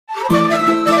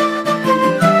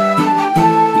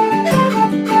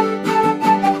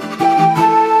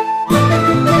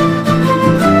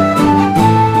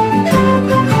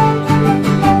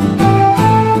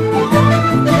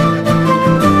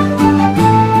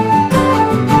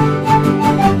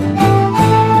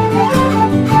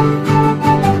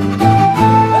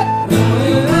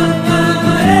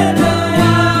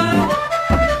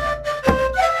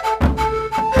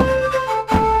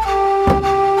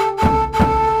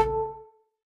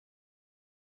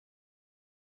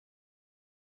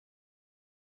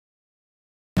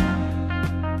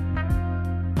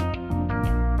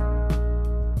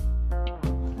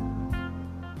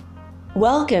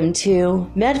Welcome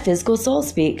to Metaphysical Soul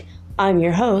Speak. I'm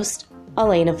your host,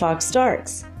 Elena Fox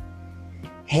Starks.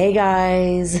 Hey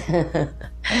guys,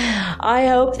 I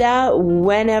hope that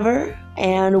whenever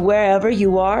and wherever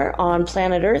you are on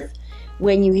planet Earth,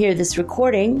 when you hear this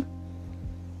recording,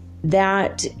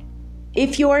 that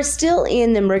if you are still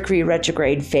in the Mercury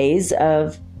retrograde phase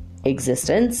of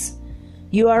existence,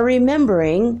 you are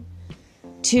remembering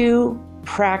to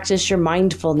practice your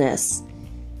mindfulness.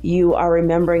 You are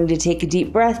remembering to take a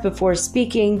deep breath before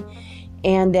speaking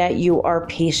and that you are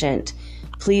patient.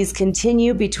 Please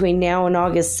continue between now and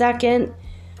August 2nd,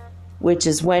 which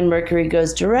is when Mercury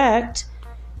goes direct.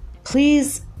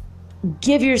 Please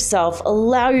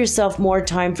allow yourself more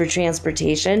time for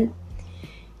transportation.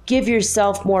 Give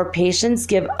yourself more patience.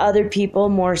 Give other people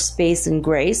more space and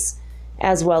grace,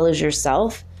 as well as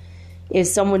yourself. If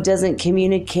someone doesn't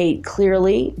communicate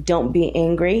clearly, don't be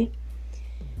angry.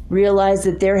 Realize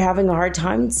that they're having a hard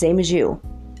time, same as you.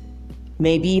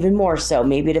 Maybe even more so.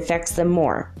 Maybe it affects them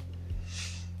more.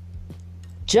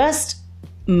 Just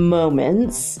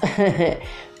moments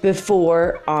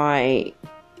before I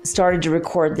started to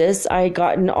record this, I had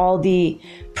gotten all the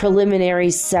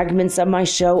preliminary segments of my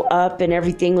show up and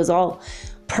everything was all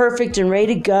perfect and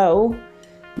ready to go.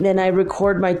 Then I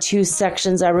record my 2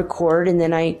 sections I record, and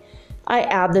then I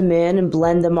add them in and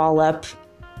blend them all up,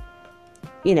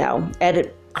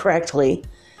 edit correctly.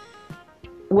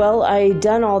 Well, I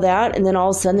done all that, and then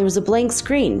all of a sudden there was a blank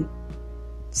screen.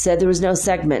 Said there was no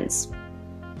segments.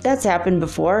 That's happened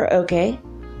before, okay.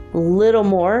 A little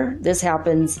more. This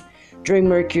happens during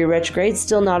Mercury retrograde.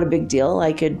 Still not a big deal.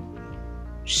 I could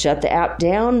shut the app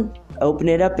down, open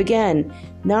it up again.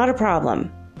 Not a problem.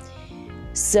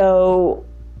 So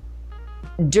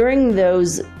during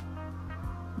those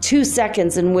 2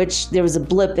 seconds in which there was a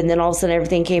blip and then all of a sudden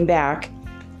everything came back,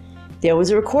 there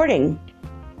was a recording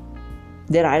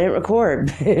that I didn't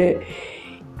record.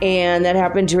 And that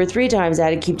happened 2 or 3 times.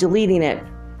 I had to keep deleting it.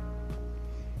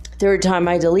 3rd time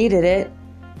I deleted it,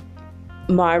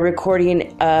 my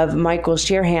recording of Michael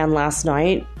Sherahan last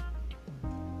night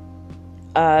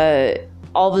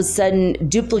all of a sudden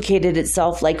duplicated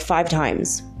itself like 5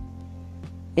 times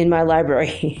in my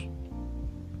library.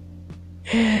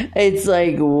 It's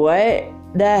like, what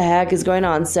the heck is going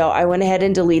on? So I went ahead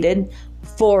and deleted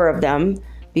 4 of them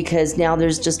because now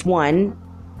there's just 1.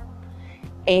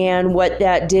 And what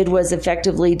that did was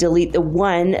effectively delete the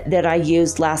 1 that I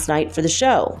used last night for the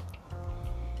show.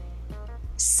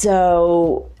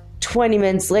 So 20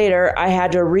 minutes later, I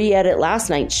had to re-edit last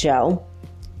night's show,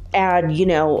 add,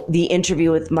 the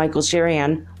interview with Michael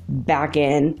Sherahan back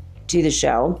in to the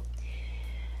show.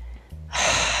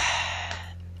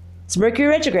 It's Mercury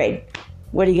retrograde.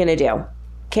 What are you going to do?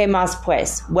 Que más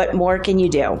pues? What more can you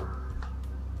do?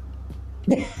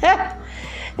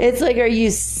 It's like, are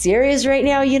you serious right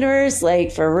now, universe?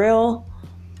 Like, for real?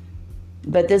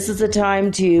 But this is the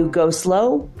time to go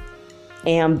slow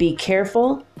and be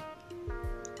careful.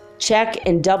 Check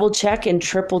and double check and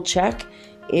triple check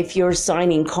if you're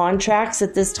signing contracts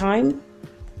at this time.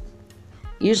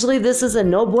 Usually this is a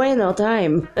no bueno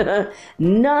time.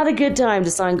 Not a good time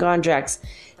to sign contracts.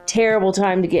 Terrible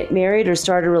time to get married or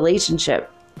start a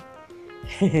relationship.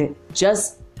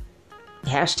 Just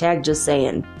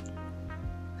saying.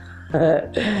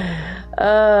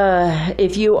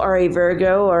 If you are a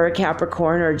Virgo or a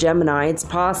Capricorn or a Gemini, it's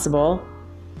possible,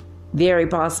 very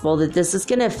possible, that this is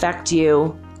going to affect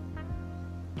you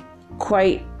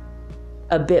quite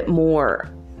a bit more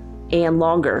and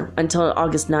longer until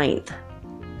August 9th.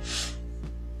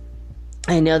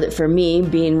 I know that for me,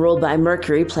 being ruled by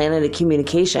Mercury, planet of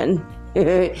communication,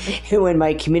 when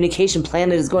my communication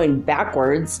planet is going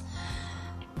backwards,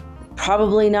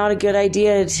 probably not a good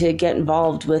idea to get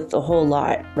involved with a whole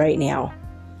lot right now.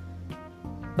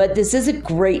 But this is a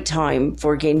great time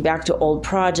for getting back to old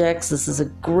projects. This is a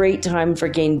great time for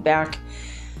getting back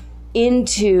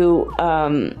into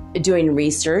doing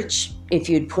research if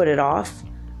you'd put it off.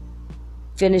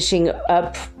 Finishing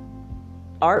up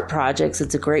art projects,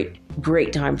 it's a great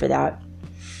Great time for that.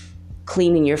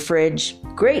 Cleaning your fridge.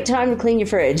 Great time to clean your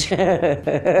fridge.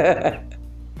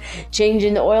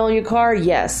 Changing the oil in your car?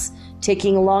 Yes.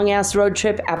 Taking a long-ass road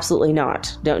trip? Absolutely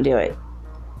not. Don't do it.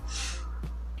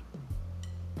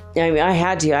 I mean, I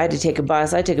had to take a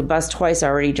bus. I took a bus twice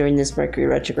already during this Mercury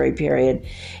retrograde period.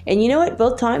 And you know what?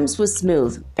 Both times was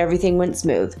smooth. Everything went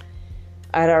smooth.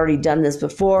 I'd already done this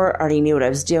before. Already knew what I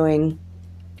was doing.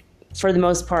 For the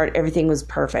most part, everything was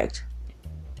perfect.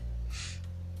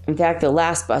 In fact, the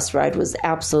last bus ride was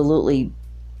absolutely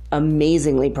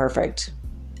amazingly perfect.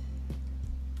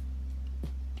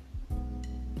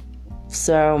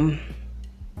 So,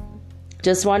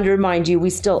 just wanted to remind you, we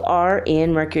still are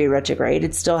in Mercury retrograde.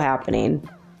 It's still happening.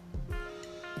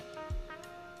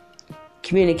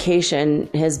 Communication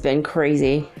has been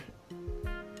crazy.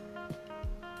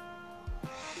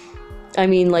 I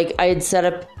mean, like, I had set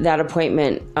up that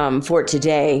appointment for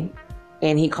today,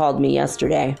 and he called me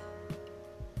yesterday.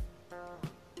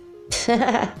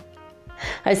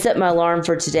 I set my alarm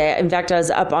for today. In fact, I was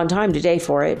up on time today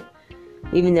for it,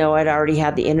 even though I'd already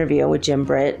had the interview with Jim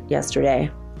Britt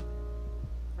yesterday.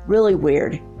 Really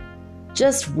weird.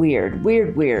 Just weird.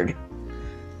 Weird.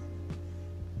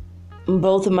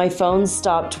 Both of my phones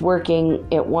stopped working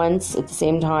at once at the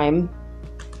same time.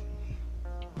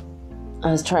 I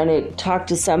was trying to talk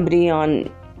to somebody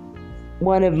on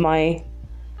one of my...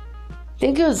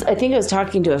 I think I was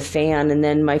talking to a fan, and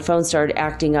then my phone started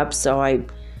acting up, so I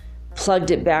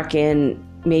plugged it back in.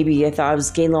 Maybe I thought I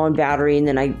was getting low on battery, and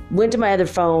then I went to my other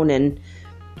phone, and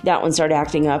that one started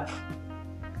acting up.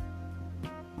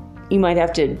 You might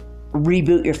have to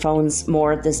reboot your phones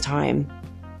more at this time.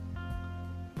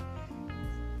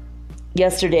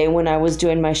 Yesterday, when I was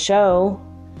doing my show,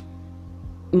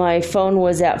 my phone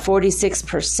was at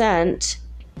 46%.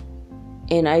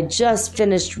 And I just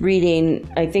finished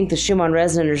reading, I think, the Schumann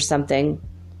Resonant or something,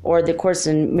 or the Course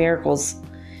in Miracles.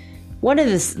 One of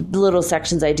the little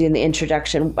sections I do in the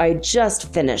introduction, I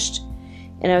just finished.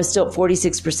 And I was still at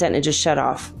 46% and it just shut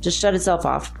off. Just shut itself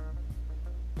off.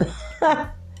 It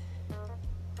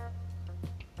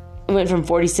went from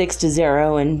 46 to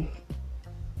 0 in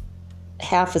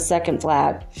half a second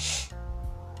flat.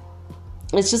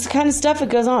 It's just the kind of stuff that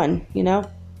goes on, you know?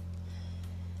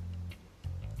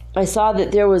 I saw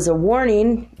that there was a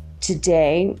warning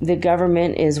today. The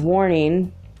government is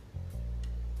warning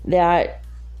that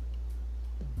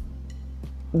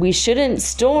we shouldn't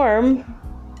storm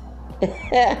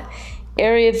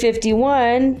Area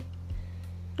 51.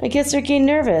 I guess they're getting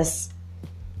nervous.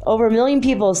 Over 1 million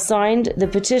people signed the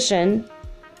petition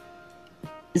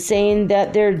saying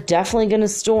that they're definitely going to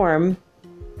storm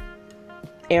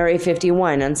Area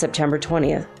 51 on September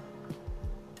 20th.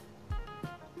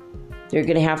 They're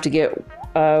going to have to get,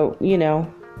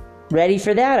 ready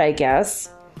for that, I guess.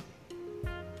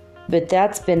 But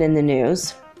that's been in the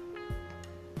news.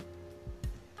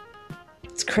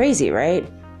 It's crazy, right?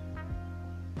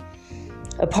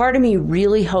 A part of me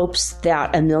really hopes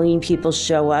that 1 million people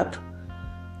show up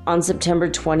on September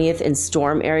 20th and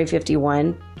storm Area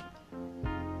 51.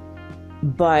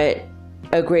 But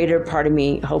a greater part of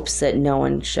me hopes that no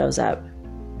one shows up.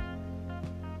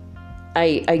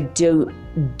 I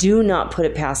do not put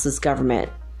it past this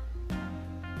government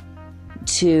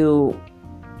to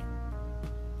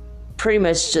pretty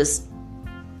much just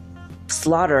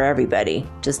slaughter everybody,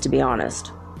 just to be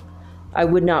honest. I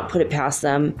would not put it past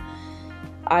them.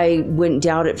 I wouldn't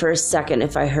doubt it for a second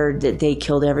if I heard that they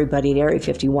killed everybody at Area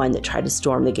 51 that tried to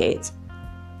storm the gates.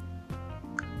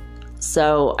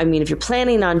 So, I mean, if you're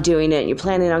planning on doing it, you're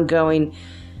planning on going,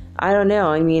 I don't know.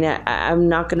 I mean, I'm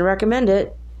not going to recommend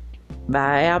it. But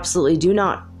I absolutely do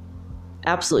not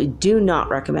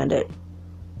recommend it.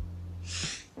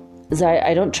 Because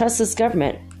I don't trust this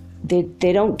government.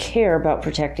 They don't care about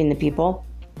protecting the people.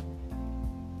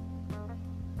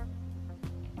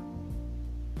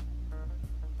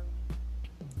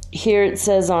 Here it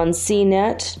says on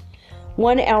CNET,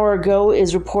 1 hour ago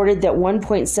is reported that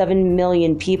 1.7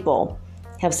 million people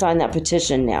have signed that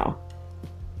petition now.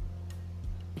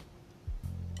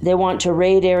 They want to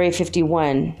raid Area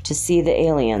 51 to see the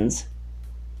aliens.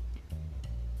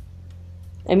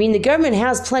 I mean, the government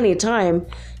has plenty of time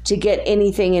to get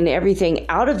anything and everything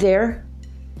out of there.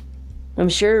 I'm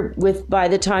sure by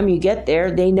the time you get there,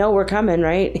 they know we're coming,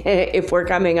 right? If we're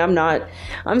coming,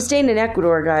 I'm staying in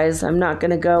Ecuador, guys. I'm not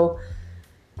going to go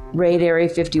raid Area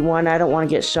 51. I don't want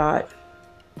to get shot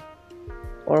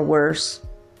or worse.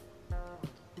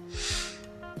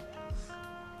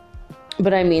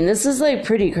 But I mean, this is like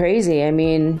pretty crazy. I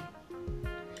mean,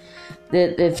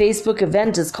 the Facebook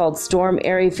event is called Storm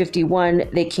Area 51.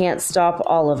 They can't stop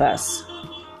all of us.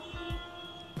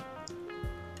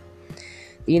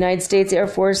 The United States Air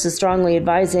Force is strongly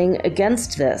advising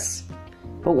against this.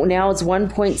 But now it's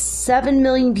 1.7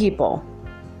 million people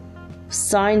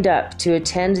signed up to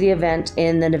attend the event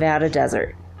in the Nevada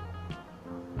desert.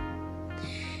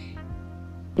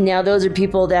 Now, those are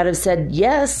people that have said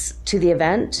yes to the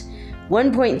event.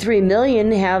 1.3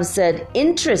 million have said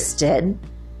interested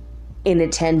in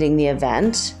attending the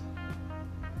event.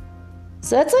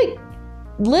 So that's like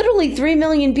literally 3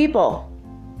 million people.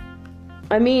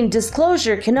 I mean,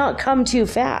 disclosure cannot come too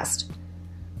fast.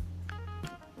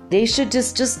 They should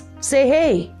just say,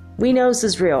 hey, we know this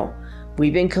is real.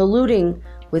 We've been colluding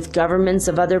with governments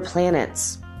of other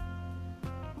planets.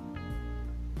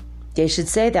 They should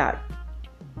say that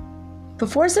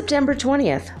before September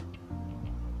 20th.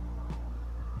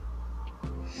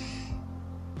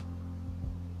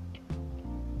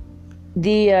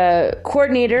 The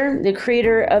coordinator, the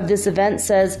creator of this event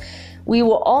says, we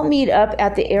will all meet up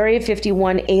at the Area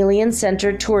 51 Alien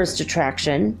Center tourist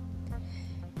attraction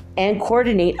and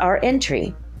coordinate our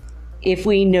entry. If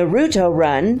we Naruto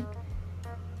run,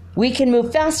 we can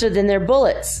move faster than their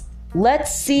bullets.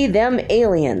 Let's see them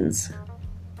aliens.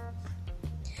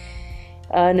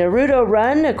 Naruto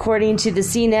Run, according to the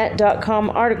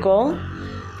CNET.com article,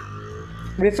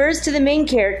 refers to the main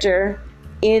character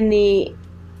in the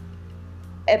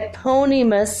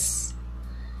eponymous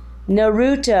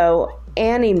Naruto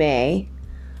anime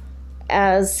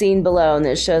as seen below. And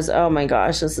it shows, oh my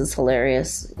gosh, this is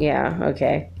hilarious. Yeah,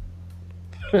 okay.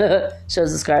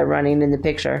 Shows this guy running in the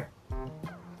picture.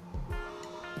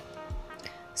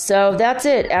 So that's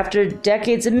it. After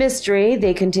decades of mystery,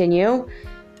 they continue,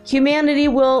 humanity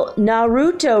will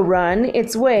Naruto run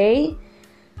its way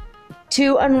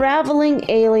to unraveling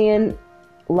alien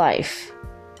life.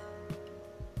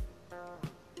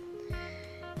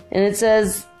 And it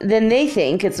says, then they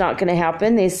think it's not going to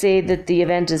happen. They say that the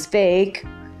event is fake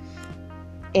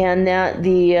and that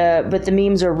but the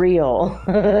memes are real.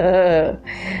 The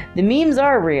memes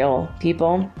are real,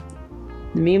 people.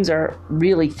 The memes are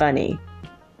really funny.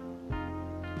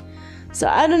 So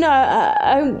I don't know.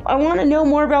 I want to know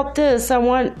more about this. I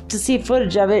want to see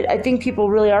footage of it. I think people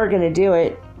really are going to do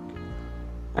it.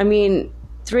 I mean,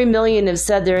 3 million have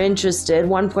said they're interested.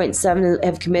 1.7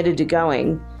 have committed to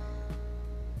going.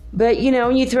 But, you know,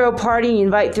 when you throw a party and you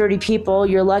invite 30 people,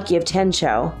 you're lucky if 10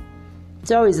 show.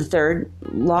 It's always a third.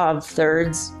 Law of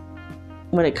thirds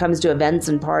when it comes to events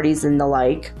and parties and the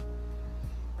like.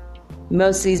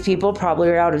 Most of these people probably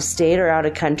are out of state or out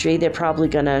of country. They're probably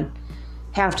going to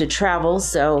have to travel,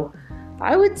 so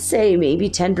I would say maybe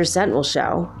 10% will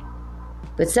show.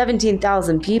 But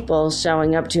 17,000 people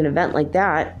showing up to an event like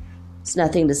that, it's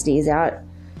nothing to sneeze at.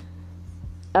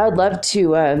 I'd love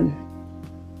to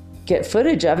get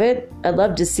footage of it. I'd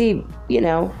love to see, you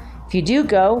know, if you do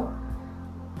go,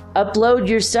 upload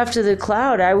your stuff to the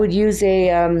cloud. I would use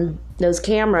those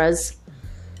cameras,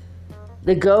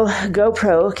 the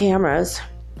GoPro cameras,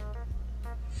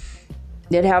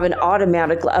 that have an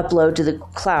automatic upload to the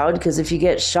cloud, because if you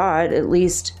get shot, at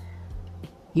least,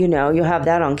 you know, you'll have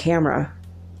that on camera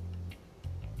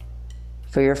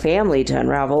for your family to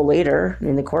unravel later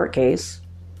in the court case.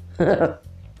 I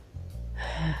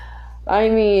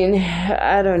mean,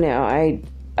 I don't know.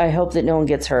 I hope that no one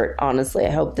gets hurt, honestly.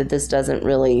 I hope that this doesn't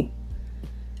really...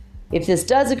 If this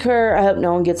does occur, I hope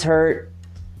no one gets hurt.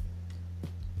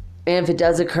 And if it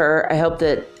does occur, I hope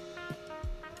that,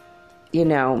 you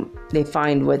know, they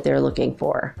find what they're looking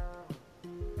for.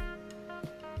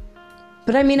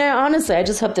 But I mean, I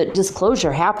just hope that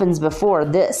disclosure happens before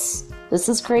this. This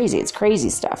is crazy. It's crazy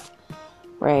stuff,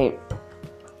 right?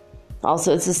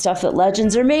 Also, it's the stuff that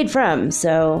legends are made from.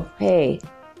 So, hey.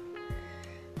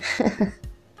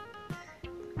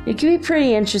 It could be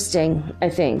pretty interesting, I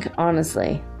think,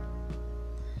 honestly.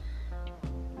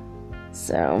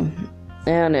 So, I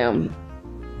don't know.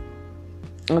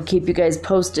 I'll keep you guys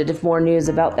posted if more news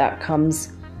about that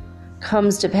comes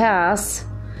to pass.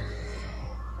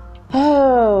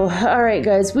 Oh, all right,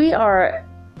 guys. We are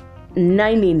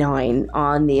 99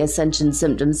 on the Ascension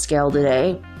Symptom Scale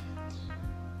today.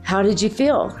 How did you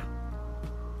feel?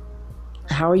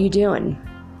 How are you doing?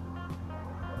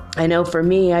 I know for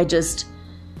me, I just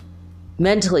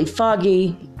mentally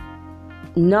foggy,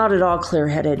 not at all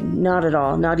clear-headed, not at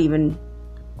all, not even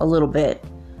a little bit.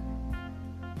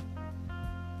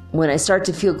 When I start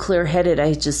to feel clear-headed,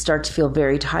 I just start to feel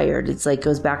very tired. It's like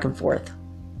goes back and forth.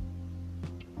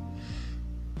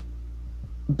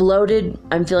 Bloated.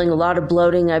 I'm feeling a lot of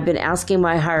bloating. I've been asking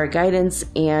my higher guidance,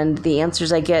 and the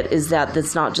answers I get is that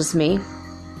that's not just me.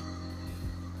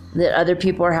 That other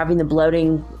people are having the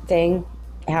bloating thing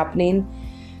happening.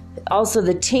 Also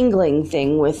the tingling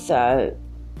thing with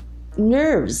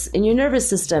nerves in your nervous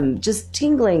system, just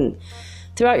tingling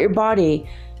throughout your body.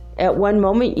 At one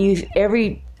moment,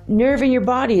 every nerve in your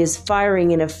body is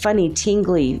firing in a funny,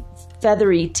 tingly,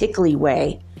 feathery, tickly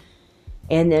way.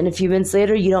 And then a few minutes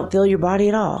later, you don't feel your body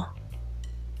at all.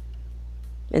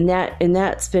 And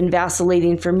that's been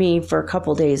vacillating for me for a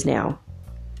couple days now.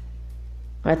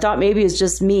 I thought maybe it's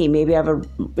just me. Maybe I have a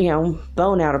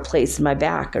bone out of place in my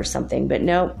back or something. But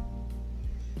no.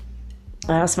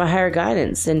 I asked my higher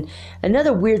guidance. And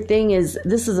another weird thing is,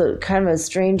 this is a kind of a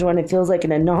strange one. It feels like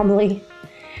an anomaly.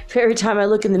 Every time I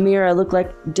look in the mirror, I look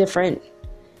like different.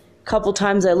 A couple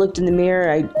times I looked in the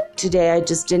mirror. Today I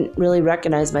just didn't really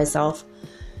recognize myself.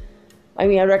 I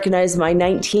mean, I recognized my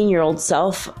 19-year-old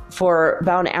self. For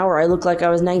about an hour, I looked like I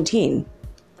was 19.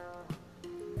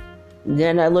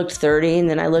 Then I looked 30, and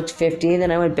then I looked 50, and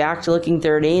then I went back to looking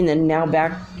 30, and then now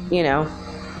back,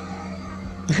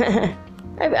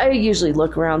 I usually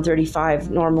look around 35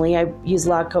 normally. I use a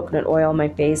lot of coconut oil on my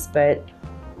face, and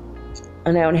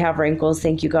I don't have wrinkles,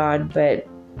 thank you God, but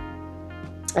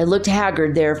I looked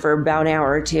haggard there for about an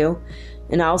hour or two,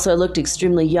 and I looked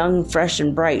extremely young, fresh,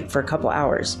 and bright for a couple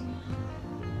hours.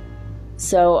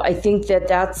 So I think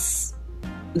that's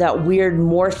that weird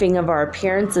morphing of our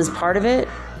appearance is part of it.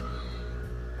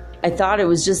 I thought it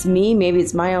was just me. Maybe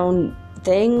it's my own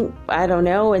thing. I don't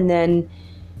know. And then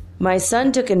my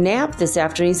son took a nap this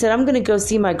afternoon. He said, I'm going to go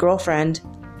see my girlfriend.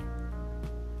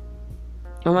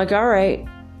 I'm like, all right.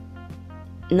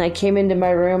 And I came into my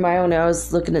room. I don't know. I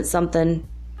was looking at something,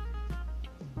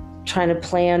 trying to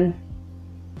plan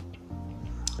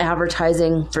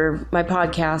advertising for my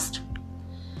podcast.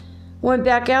 Went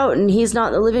back out, and he's not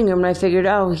in the living room. And I figured,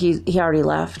 he already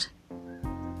left.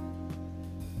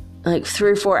 Like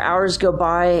 3 or 4 hours go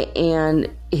by,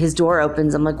 and his door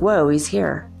opens. I'm like, whoa, he's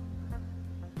here.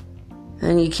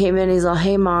 And he came in, he's all,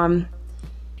 hey, Mom.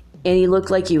 And he looked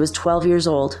like he was 12 years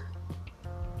old.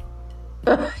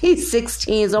 He's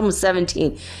 16, he's almost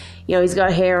 17. He's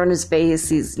got hair on his face.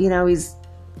 He's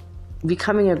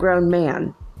becoming a grown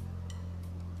man.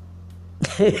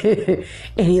 And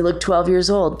he looked 12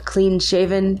 years old, clean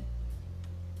shaven,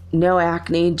 no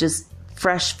acne, just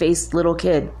fresh-faced little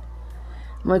kid.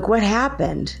 I'm like, what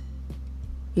happened?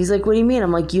 He's like, what do you mean?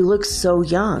 I'm like, you look so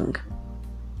young.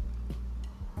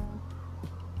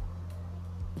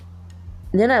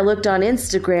 And then I looked on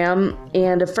Instagram,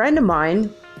 and a friend of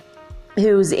mine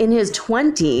who's in his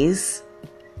 20s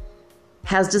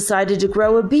has decided to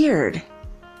grow a beard.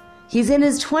 He's in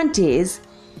his 20s,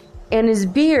 and his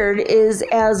beard is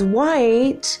as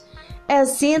white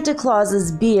as Santa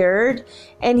Claus's beard,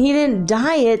 and he didn't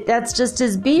dye it. That's just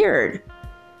his beard.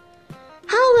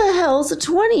 How the hell is a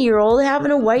 20-year-old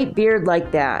having a white beard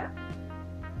like that?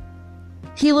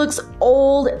 He looks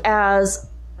old as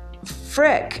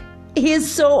frick. He is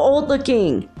so old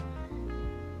looking.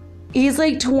 He's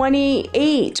like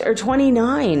 28 or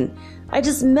 29. I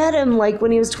just met him like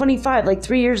when he was 25, like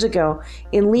 3 years ago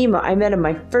in Lima. I met him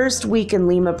my first week in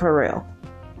Lima, Peru.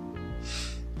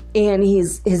 And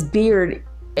his beard,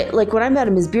 like when I met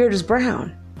him, his beard is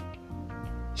brown.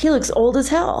 He looks old as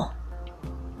hell.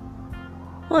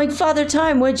 I'm like, Father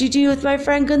Time, what'd you do with my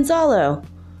friend Gonzalo?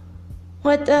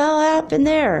 What the hell happened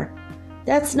there?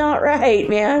 That's not right,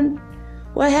 man.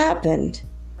 What happened?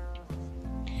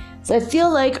 So I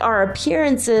feel like our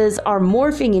appearances are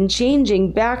morphing and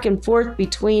changing back and forth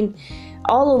between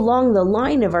all along the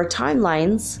line of our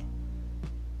timelines.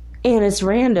 And it's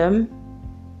random.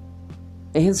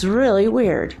 It's really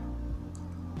weird.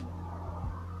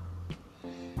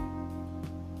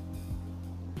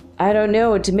 I don't know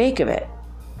what to make of it.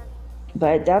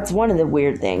 But that's one of the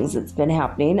weird things that's been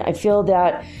happening. I feel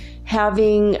that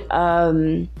having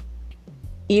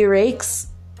earaches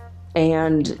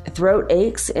and throat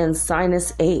aches and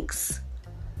sinus aches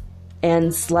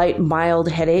and slight mild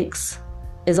headaches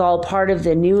is all part of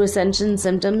the new ascension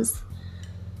symptoms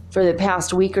for the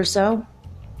past week or so.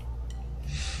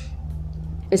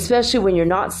 Especially when you're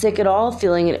not sick at all,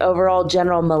 feeling an overall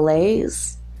general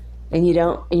malaise, and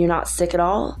you're not sick at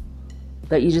all,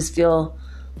 but you just feel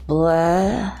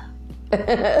blah.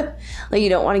 Like you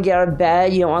don't want to get out of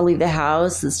bed, you don't want to leave the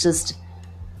house. It's just,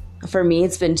 for me,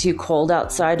 it's been too cold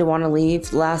outside to want to leave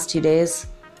the last 2 days.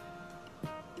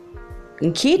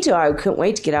 In Quito, I couldn't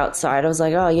wait to get outside. I was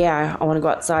like, oh yeah, I want to go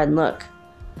outside and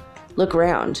look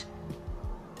around.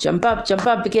 Jump up,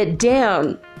 and get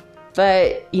down.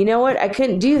 But you know what? I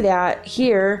couldn't do that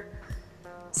here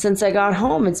since I got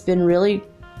home. It's been really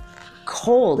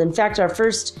cold. In fact, our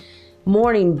first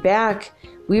morning back,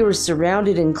 we were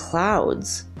surrounded in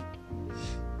clouds.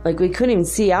 Like we couldn't even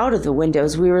see out of the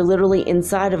windows. We were literally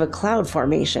inside of a cloud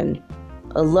formation.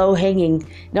 a low hanging,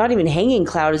 not even hanging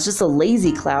cloud, it's just a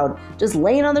lazy cloud, just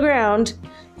laying on the ground,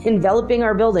 enveloping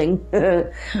our building.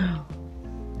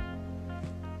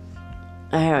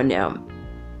 I don't know.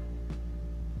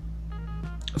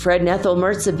 Fred and Ethel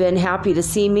Mertz have been happy to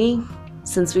see me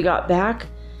since we got back.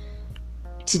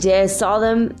 Today I saw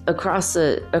them across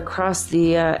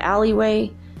the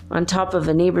alleyway on top of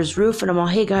a neighbor's roof, and I'm all,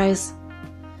 hey guys.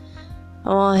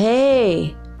 Oh,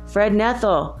 hey, Fred and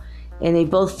Ethel. And they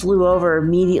both flew over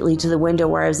immediately to the window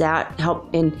where I was at,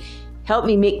 helped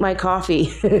me make my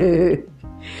coffee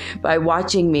by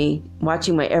watching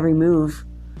my every move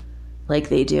like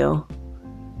they do.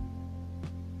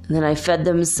 And then I fed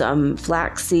them some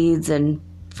flax seeds, and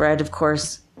Fred, of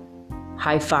course,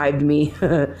 high-fived me.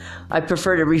 I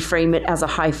prefer to reframe it as a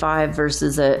high five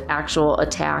versus an actual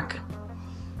attack.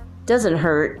 Doesn't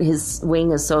hurt. His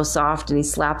wing is so soft, and he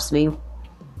slaps me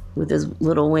with his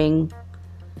little wing.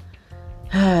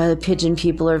 The pigeon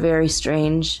people are very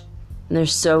strange, and they're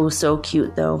so, so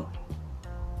cute, though.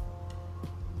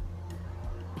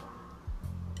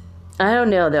 I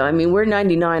don't know, though. I mean, we're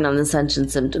 99 on the Ascension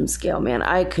Symptom Scale, man.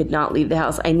 I could not leave the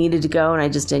house. I needed to go, and I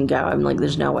just didn't go. I'm like,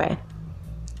 there's no way.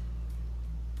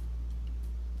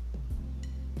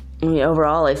 I mean,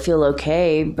 overall, I feel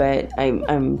okay, but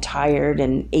I'm tired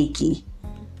and achy.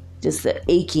 Just the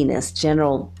achiness,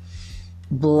 general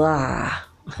blah,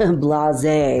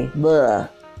 blase, blah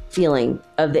feeling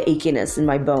of the achiness in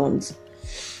my bones.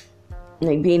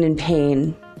 Like being in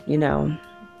pain, you know.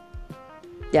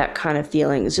 That kind of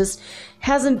feeling. It just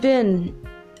hasn't been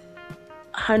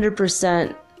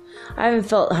 100%. I haven't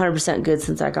felt 100% good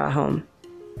since I got home.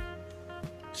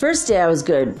 First day I was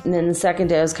good, and then the second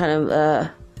day I was kind of,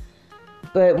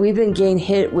 but we've been getting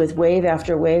hit with wave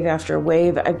after wave after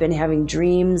wave. I've been having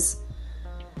dreams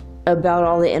about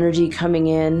all the energy coming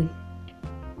in.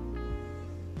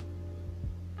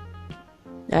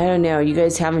 I don't know. You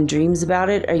guys having dreams about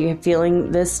it? Are you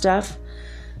feeling this stuff?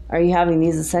 Are you having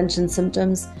these ascension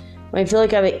symptoms? I feel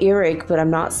like I have an earache, but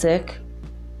I'm not sick.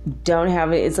 Don't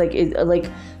have it. It's like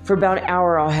for about an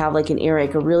hour, I'll have like an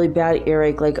earache, a really bad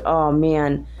earache. Like, oh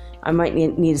man, I might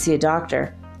need to see a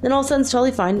doctor. Then all of a sudden, it's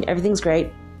totally fine. Everything's great.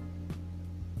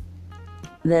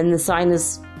 Then the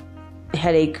sinus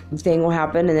headache thing will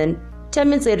happen, and then 10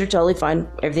 minutes later, totally fine.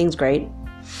 Everything's great.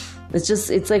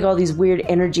 It's like all these weird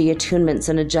energy attunements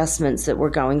and adjustments that we're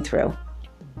going through.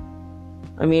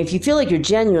 I mean, if you feel like you're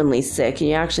genuinely sick and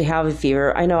you actually have a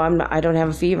fever, I know I don't have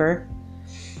a fever.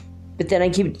 But then I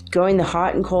keep going the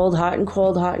hot and cold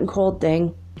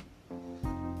thing.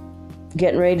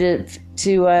 Getting ready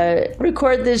to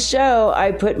record this show,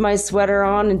 I put my sweater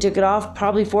on and took it off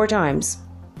probably 4 times.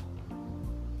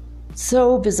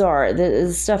 So bizarre.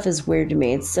 This stuff is weird to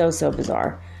me. It's so, so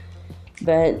bizarre.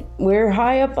 But we're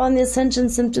high up on the Ascension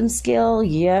Symptom Scale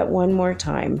yet one more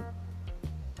time.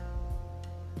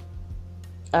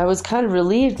 I was kind of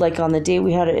relieved, like on the day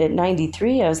we had it at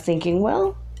 93, I was thinking,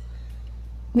 well,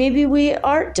 maybe we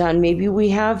aren't done. Maybe we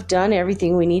have done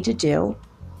everything we need to do.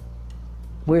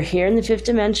 We're here in the 5th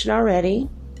dimension already.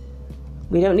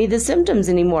 We don't need the symptoms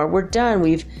anymore. We're done.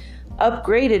 We've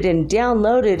upgraded and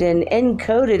downloaded and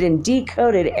encoded and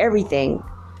decoded everything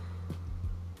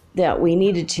that we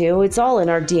needed to. It's all in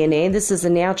our DNA. This is a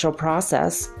natural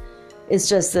process. It's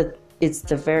just that it's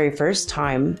the very first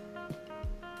time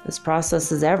this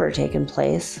process has ever taken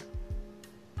place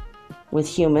with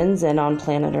humans and on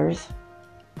planet Earth.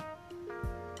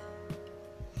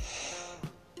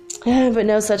 But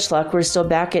no such luck. We're still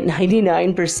back at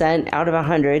 99% out of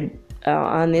 100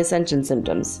 on the Ascension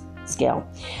Symptoms Scale.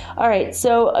 All right,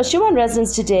 so a Schumann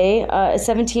resonance today,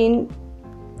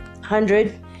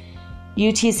 1700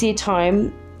 UTC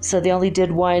time. So they only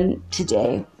did one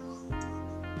today.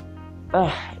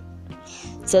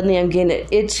 Suddenly I'm getting an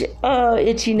itch. Oh,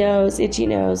 itchy nose.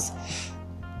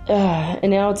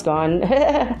 And now it's gone.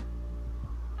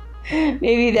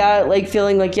 Maybe that, like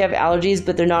feeling like you have allergies,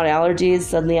 but they're not allergies,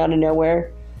 suddenly out of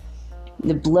nowhere.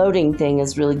 The bloating thing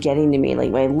is really getting to me.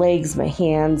 Like my legs, my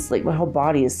hands, like my whole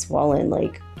body is swollen.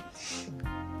 Like,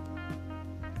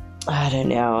 I don't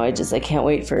know. I can't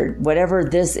wait for whatever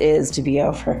this is to be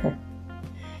over.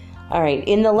 All right.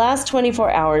 In the last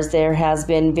 24 hours, there has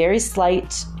been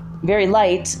very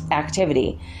light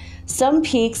activity. Some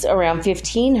peaks around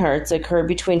 15 hertz occurred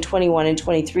between 21 and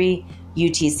 23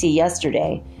 UTC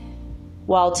yesterday,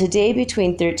 while today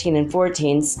between 13 and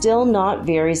 14, still not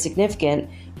very significant,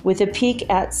 with a peak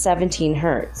at 17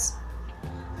 hertz.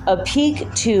 A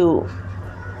peak to...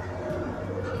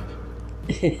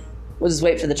 we'll just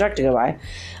wait for the truck to go by.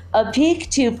 A peak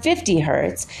to 50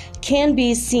 hertz can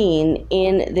be seen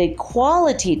in the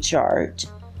quality chart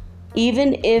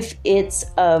even if it's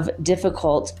of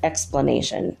difficult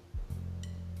explanation.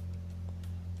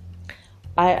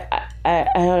 I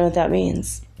don't know what that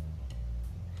means.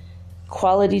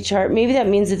 Quality chart. Maybe that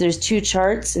means that there's two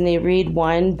charts and they read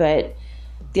one, but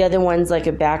the other one's like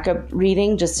a backup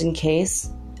reading just in case.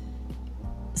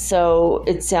 So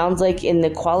it sounds like in the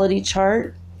quality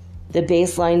chart, the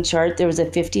baseline chart, there was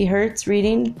a 50 hertz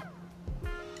reading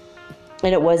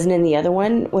and it wasn't in the other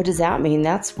one. What does that mean?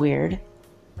 That's weird.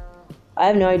 I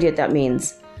have no idea what that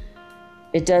means.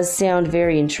 It does sound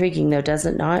very intriguing though, does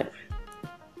it not?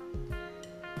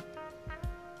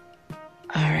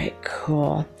 All right,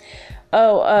 cool.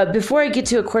 Oh, before I get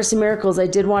to A Course in Miracles, I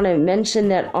did want to mention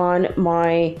that on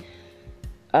my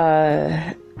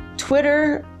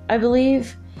Twitter, I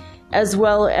believe, as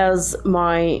well as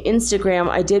my Instagram,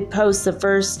 I did post the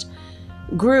first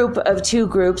group of 2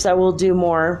 groups. I will do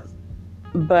more,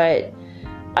 but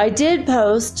I did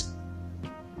post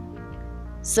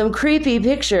some creepy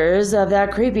pictures of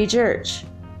that creepy church.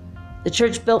 The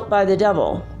church built by the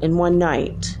devil in one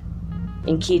night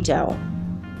in Quito.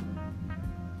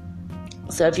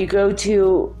 So if you go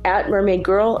to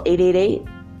 @mermaidgirl888,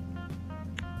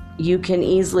 you can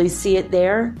easily see it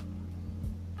there.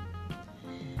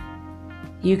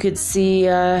 You could see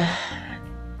how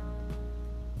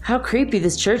creepy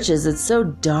this church is. It's so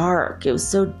dark. It was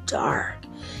so dark.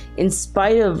 In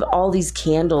spite of all these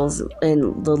candles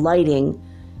and the lighting,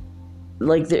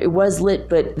 like it was lit,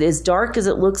 but as dark as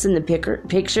it looks in the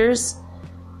pictures,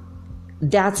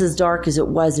 that's as dark as it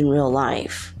was in real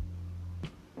life.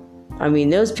 I mean,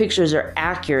 those pictures are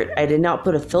accurate. I did not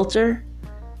put a filter.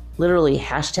 Literally,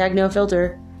 #no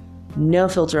filter. No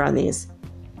filter on these.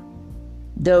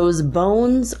 Those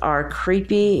bones are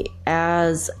creepy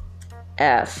as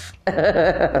F.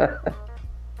 the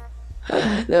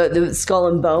skull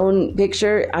and bone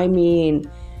picture. I mean,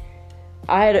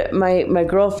 I had my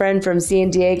girlfriend from San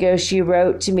Diego. She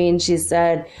wrote to me and she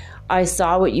said, I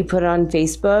saw what you put on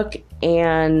Facebook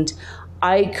and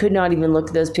I could not even look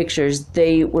at those pictures.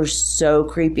 They were so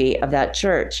creepy of that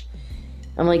church.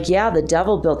 I'm like, yeah, the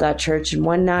devil built that church in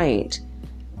one night.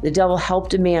 The devil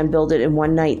helped a man build it in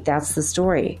one night. That's the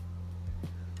story.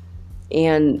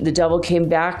 And the devil came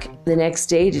back the next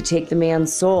day to take the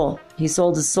man's soul. He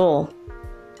sold his soul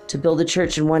to build a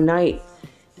church in one night.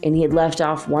 And he had left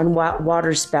off one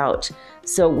water spout.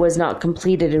 So it was not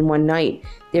completed in one night.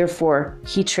 Therefore,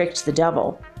 he tricked the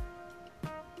devil.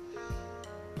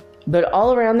 But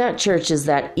all around that church is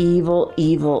that evil,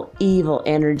 evil, evil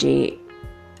energy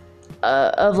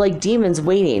of like demons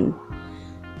waiting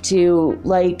to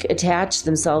like attach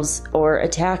themselves or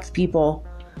attack people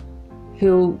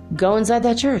who go inside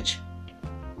that church.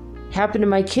 Happened to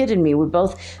my kid and me. We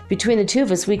both, between the two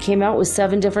of us, we came out with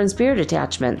 7 different spirit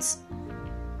attachments.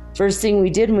 First thing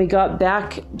we did when we got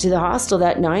back to the hostel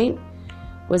that night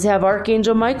was have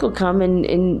Archangel Michael come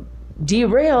and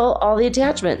derail all the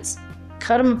attachments.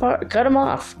 Cut them apart, cut them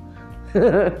off.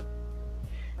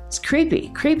 It's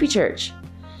creepy church.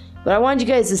 But I wanted you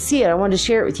guys to see it. I wanted to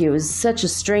share it with you. It was such a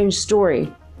strange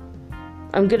story.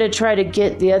 I'm going to try to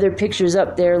get the other pictures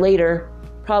up there later,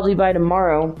 probably by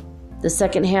tomorrow, the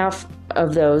second half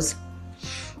of those.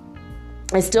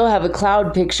 I still have a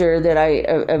cloud picture that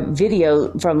a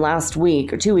video from last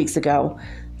week or 2 weeks ago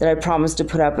that I promised to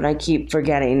put up and I keep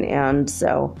forgetting. And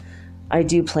so I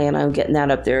do plan on getting that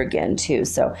up there again too.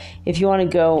 So if you want to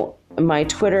go, my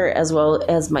Twitter as well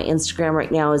as my Instagram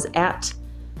right now is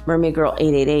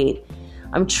 @mermaidgirl888.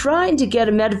 I'm trying to get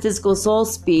a Metaphysical Soul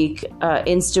Speak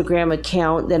Instagram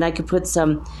account. Then I could put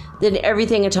then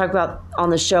everything I talk about on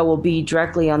the show will be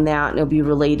directly on that and it'll be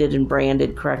related and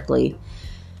branded correctly.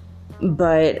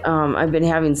 But I've been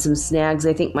having some snags.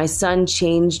 I think my son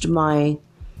changed my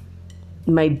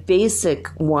basic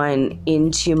one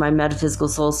into my Metaphysical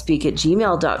Soul Speak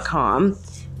 @gmail.com,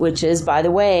 which is, by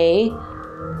the way,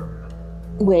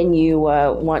 when you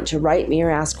want to write me or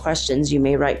ask questions, you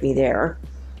may write me there.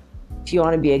 If you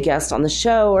want to be a guest on the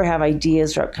show or have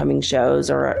ideas for upcoming shows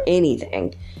or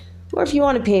anything, or if you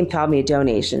want to PayPal me a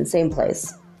donation, same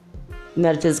place,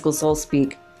 Metaphysical Soul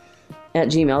Speak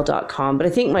 @gmail.com. But I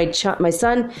think my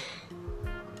son,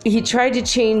 he tried to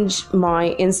change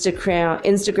my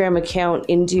Instagram account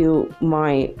into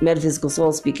my Metaphysical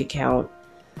Soul Speak account,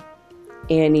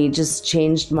 and he just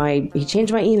changed my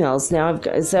emails. Now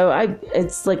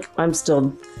it's like I'm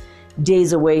still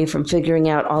days away from figuring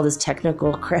out all this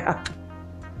technical crap.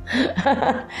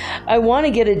 I want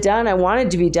to get it done. I want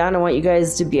it to be done. I want you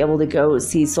guys to be able to go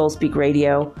see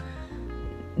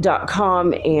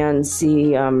soulspeakradio.com and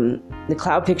see the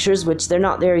cloud pictures, which they're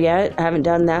not there yet. I haven't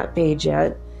done that page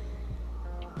yet.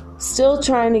 Still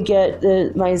trying to get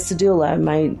my cedula,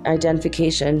 my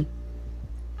identification.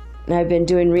 I've been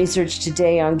doing research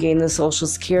today on getting the Social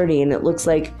Security, and it looks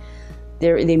like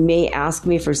they may ask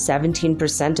me for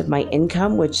 17% of my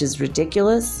income, which is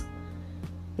ridiculous.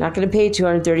 Not going to pay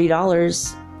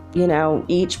 $230,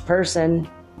 each person.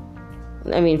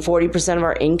 40% of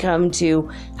our income to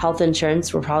health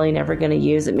insurance we're probably never going to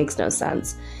use. It makes no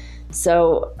sense.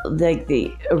 So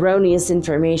the erroneous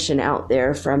information out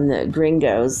there from the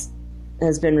gringos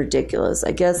has been ridiculous.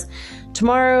 I guess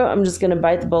tomorrow I'm just going to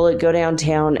bite the bullet, go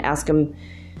downtown, ask them,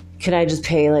 can I just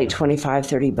pay like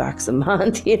 $25-$30 a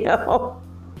month? It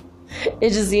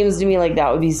just seems to me like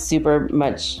that would be super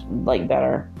much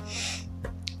better.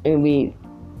 It would be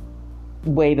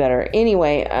way better.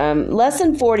 Anyway,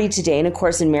 lesson 40 today in A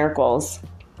Course in Miracles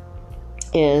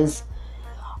is,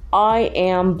 I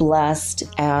am blessed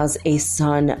as a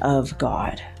son of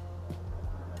God.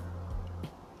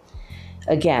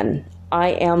 Again, I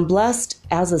am blessed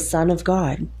as a son of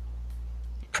God.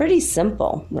 Pretty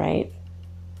simple, right?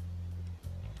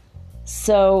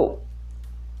 So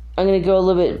I'm going to go a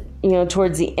little bit,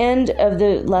 towards the end of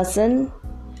the lesson.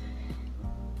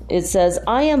 It says,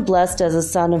 I am blessed as a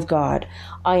son of God.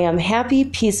 I am happy,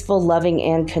 peaceful, loving,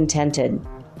 and contented.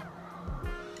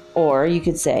 Or you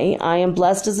could say, I am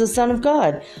blessed as a son of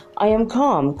God. I am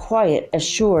calm, quiet,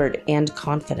 assured, and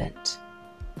confident.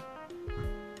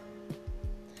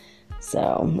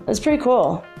 So that's pretty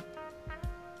cool.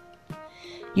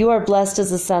 You are blessed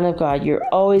as a son of God. You're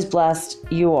always blessed.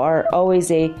 You are always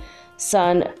a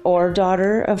son or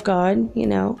daughter of God,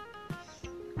 And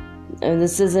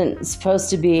this isn't supposed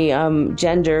to be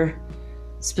gender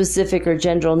specific or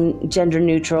gender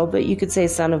neutral, but you could say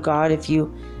son of God if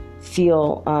you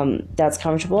feel that's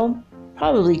comfortable.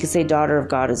 Probably you could say daughter of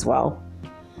God as well.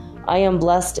 I am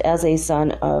blessed as a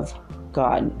son of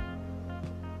God.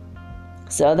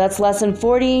 So that's lesson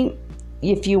 40.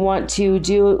 If you want to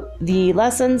do the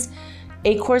lessons,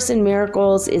 A Course in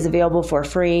Miracles is available for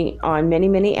free on many,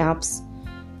 many apps.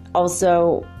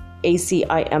 Also,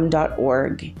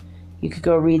 acim.org. You could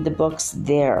go read the books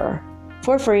there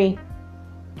for free.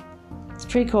 It's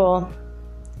pretty cool.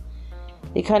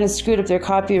 They kind of screwed up their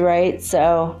copyright,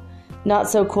 so not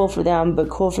so cool for them, but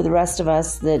cool for the rest of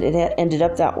us that it ended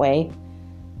up that way.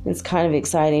 It's kind of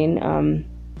exciting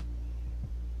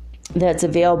that's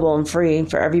available and free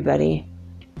for everybody.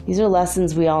 These are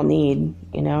lessons we all need,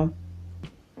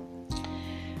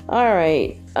 All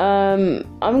right.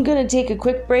 I'm going to take a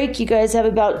quick break. You guys have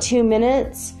about 2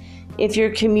 minutes. If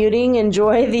you're commuting,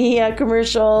 enjoy the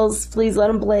commercials. Please let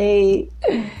them play.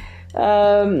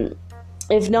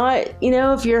 If not,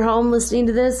 if you're home listening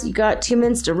to this, you got 2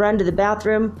 minutes to run to the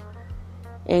bathroom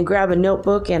and grab a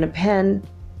notebook and a pen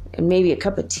and maybe a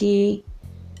cup of tea.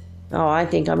 Oh, I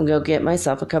think I'm going to go get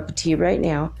myself a cup of tea right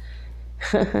now.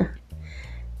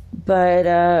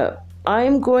 But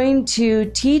I'm going to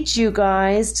teach you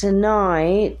guys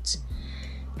tonight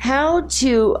how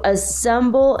to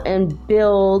assemble and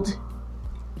build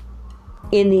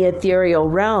in the ethereal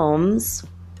realms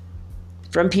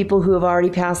from people who have already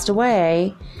passed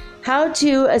away, how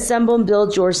to assemble and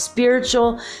build your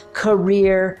spiritual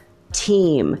career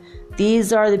team.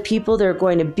 These are the people that are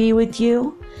going to be with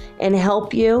you and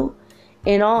help you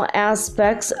in all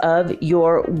aspects of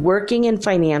your working and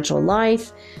financial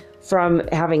life, from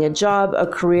having a job, a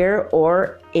career,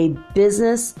 or a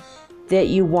business that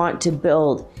you want to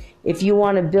build. If you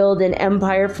want to build an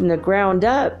empire from the ground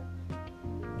up,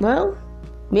 well,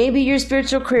 maybe your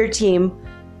spiritual career team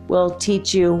will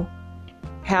teach you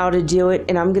how to do it,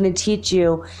 and I'm going to teach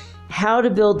you how to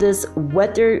build this,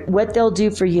 what they'll do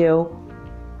for you,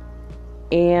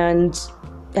 and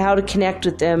how to connect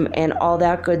with them, and all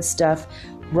that good stuff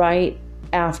right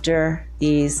after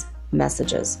these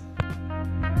messages.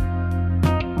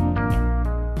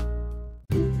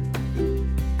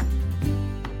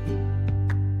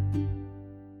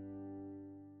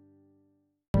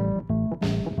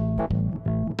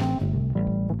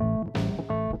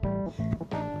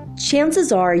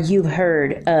 Chances are you've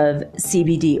heard of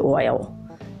CBD oil,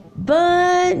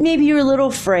 but maybe you're a little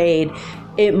afraid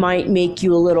it might make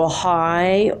you a little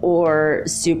high or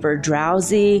super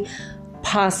drowsy.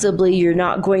 Possibly you're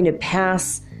not going to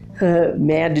pass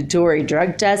mandatory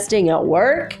drug testing at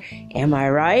work. Am I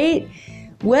right?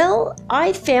 Well,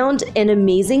 I found an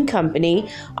amazing company.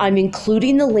 I'm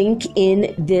including the link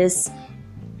in this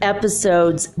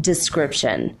episode's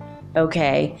description.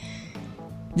 Okay.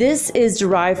 This is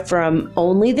derived from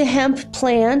only the hemp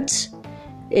plant.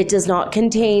 It does not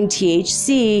contain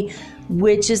THC,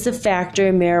 which is the factor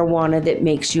in marijuana that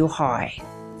makes you high.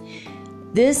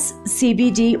 This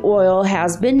CBD oil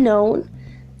has been known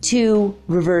to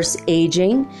reverse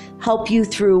aging, help you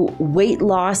through weight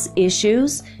loss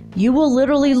issues. You will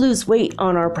literally lose weight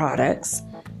on our products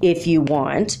if you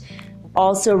want.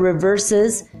 Also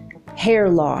reverses hair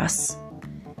loss.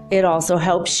 It also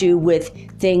helps you with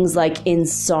things like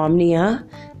insomnia,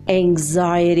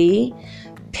 anxiety,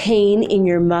 pain in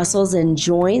your muscles and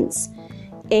joints,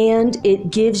 and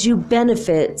it gives you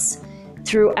benefits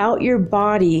throughout your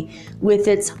body with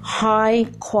its high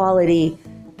quality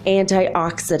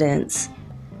antioxidants.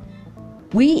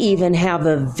 We even have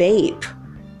a vape.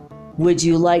 Would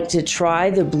you like to try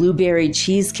the blueberry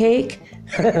cheesecake?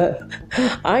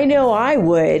 I know I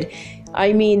would.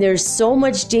 I mean, there's so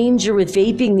much danger with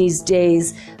vaping these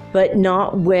days, but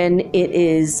not when it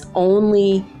is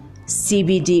only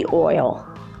CBD oil.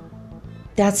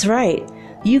 That's right.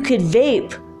 You could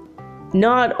vape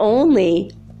not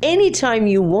only anytime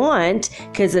you want,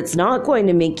 because it's not going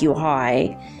to make you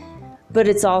high, but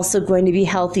it's also going to be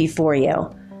healthy for you.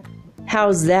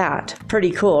 How's that?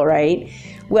 Pretty cool, right?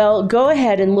 Well, go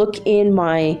ahead and look in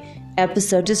my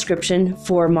episode description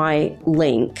for my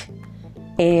link.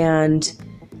 And,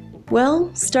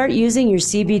 well, start using your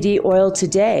CBD oil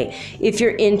today. If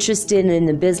you're interested in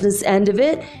the business end of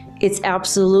it, it's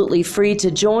absolutely free to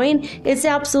join. It's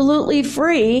absolutely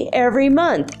free every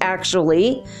month,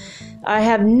 actually. I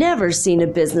have never seen a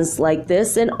business like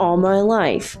this in all my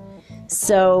life.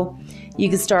 So you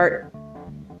can start,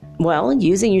 well,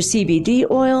 using your CBD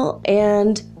oil,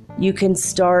 and you can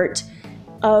start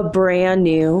a brand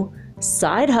new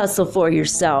side hustle for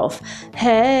yourself.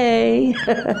 Hey,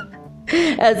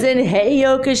 as in, hey,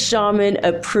 Yoga Shaman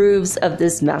approves of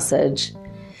this message.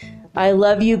 I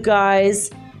love you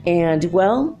guys, and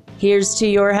well, here's to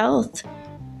your health.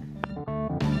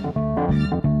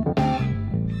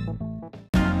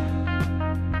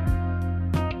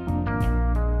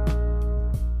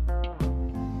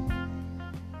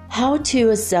 How to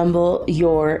assemble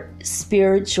your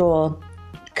spiritual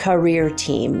career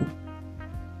team.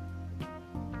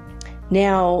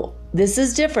 Now, this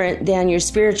is different than your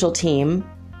spiritual team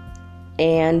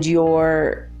and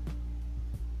your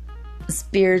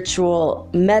spiritual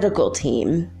medical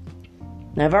team.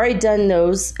 Now, I've already done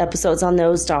those episodes on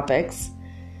those topics.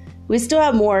 We still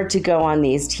have more to go on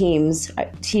these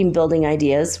team building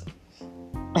ideas.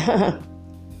 I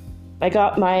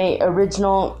got my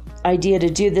original idea to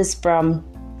do this from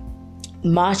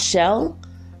Michelle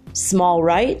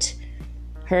Smallwright.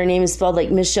 Her name is spelled like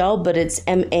Michelle, but it's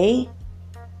M-A-M-E-A-M-A-E,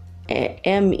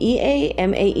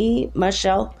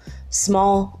 Michelle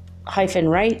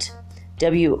Small-Wright,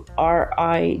 W-R-I-G-H-T.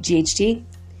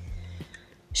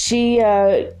 She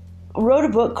wrote a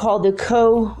book called The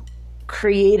Co-Creative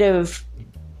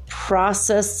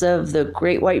Process of the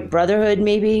Great White Brotherhood,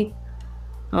 maybe.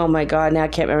 Oh my God, now I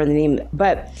can't remember the name.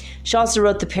 But she also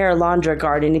wrote The Perelandra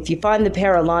Garden. If you find The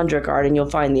Perelandra Garden, you'll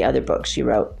find the other book she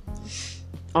wrote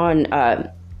on,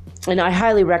 and I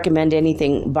highly recommend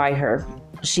anything by her.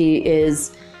 She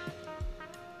is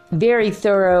very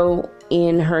thorough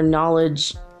in her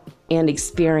knowledge and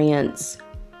experience.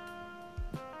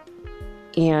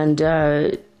 And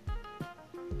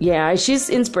yeah, she's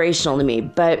inspirational to me,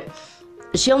 but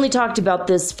she only talked about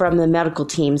this from the medical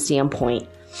team standpoint.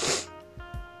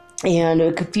 And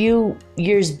a few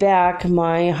years back,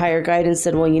 my higher guidance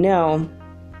said, well, you know,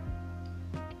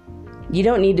 you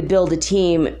don't need to build a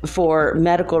team for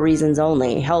medical reasons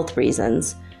only, health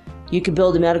reasons. You could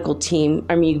build a medical team,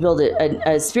 you could build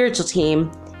a spiritual team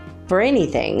for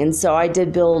anything. And so I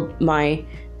did build my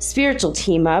spiritual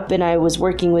team up, and I was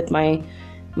working with my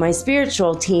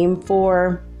spiritual team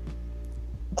for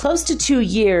close to 2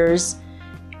 years.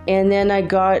 And then I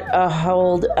got a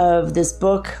hold of this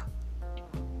book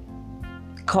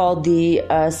called The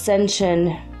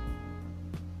Ascension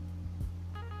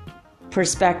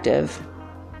Perspective.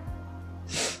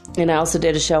 And I also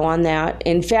did a show on that.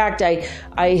 In fact, I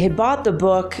had bought the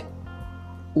book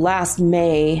last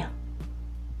May.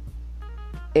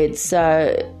 It's, we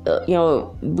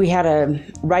had a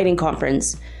writing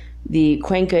conference, the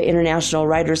Cuenca International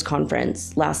Writers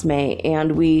Conference last May.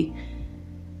 And we,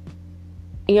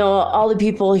 all the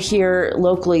people here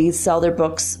locally sell their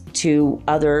books to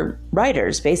other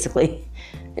writers, basically,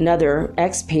 and other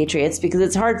expatriates, because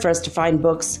it's hard for us to find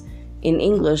books in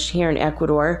English here in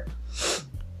Ecuador.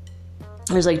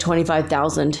 There's like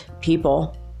 25,000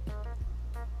 people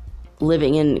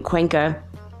living in Cuenca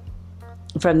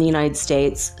from the United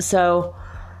States. So,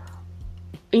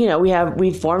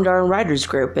 we formed our own writers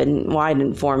group, and well, I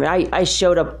didn't form it. I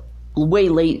showed up way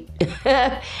late,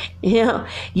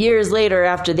 years later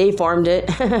after they formed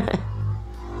it.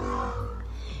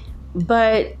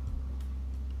 But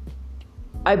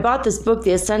I bought this book,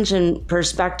 The Ascension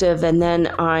Perspective, and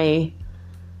then I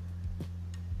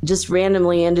just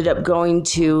randomly ended up going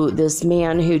to this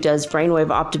man who does brainwave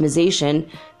optimization,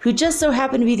 who just so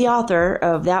happened to be the author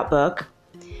of that book.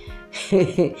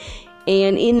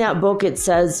 And in that book, it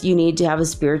says you need to have a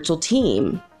spiritual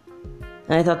team.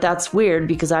 And I thought that's weird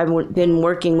because I've been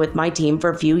working with my team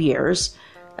for a few years,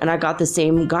 and I got the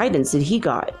same guidance that he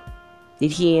got,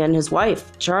 that he and his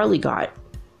wife, Charlie, got.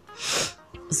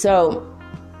 So,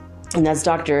 and that's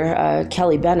Dr.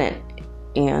 Kelly Bennett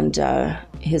and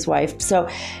his wife. So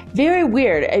very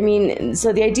weird. I mean,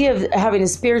 so the idea of having a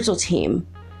spiritual team,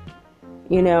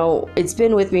 you know, it's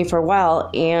been with me for a while.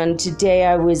 And today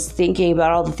I was thinking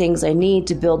about all the things I need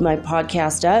to build my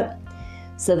podcast up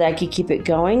so that I could keep it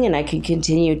going and I could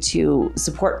continue to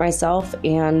support myself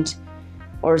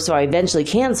or so I eventually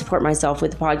can support myself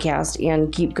with the podcast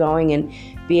and keep going and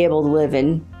be able to live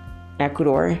in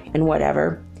Ecuador and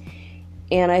whatever.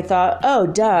 And I thought, oh,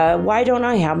 duh, why don't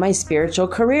I have my spiritual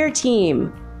career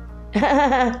team?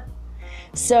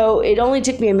 So it only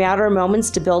took me a matter of moments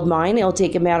to build mine. It'll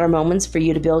take a matter of moments for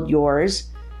you to build yours.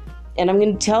 And I'm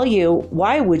going to tell you,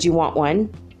 why would you want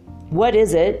one? What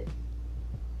is it?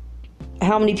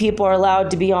 How many people are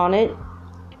allowed to be on it?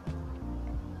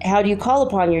 How do you call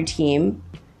upon your team?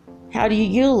 How do you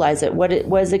utilize it? What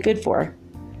is it good for?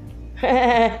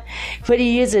 What do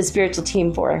you use a spiritual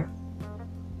team for?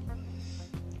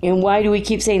 And why do we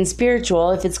keep saying spiritual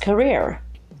if it's career?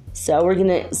 So we're going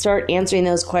to start answering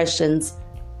those questions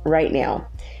right now.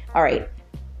 All right.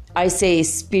 I say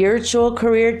spiritual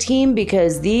career team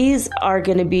because these are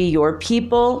going to be your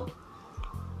people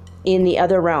in the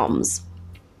other realms.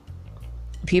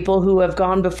 People who have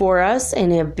gone before us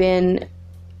and have been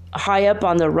high up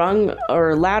on the rung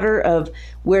or ladder of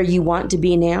where you want to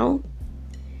be now,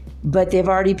 but they've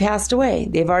already passed away.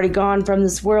 They've already gone from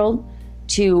this world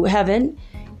to heaven.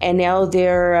 And now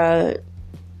they're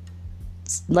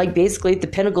like basically at the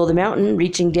pinnacle of the mountain,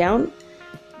 reaching down,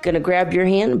 going to grab your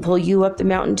hand and pull you up the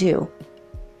mountain too.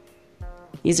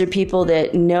 These are people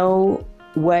that know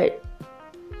what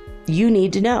you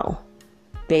need to know,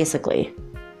 basically.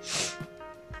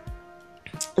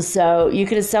 So you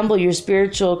can assemble your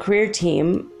spiritual career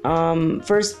team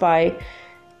first by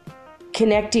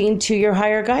connecting to your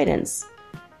higher guidance.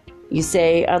 You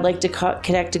say, I'd like to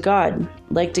connect to God.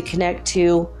 I'd like to connect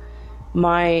to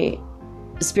my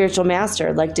spiritual master.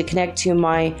 I'd like to connect to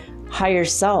my higher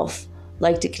self. I'd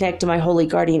like to connect to my holy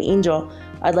guardian angel.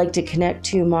 I'd like to connect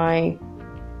to my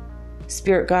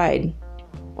spirit guide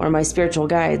or my spiritual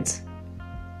guides.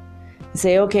 You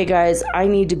say, okay, guys, I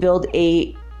need to build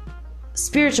a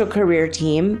spiritual career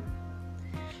team.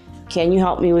 Can you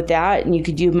help me with that? And you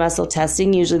could do muscle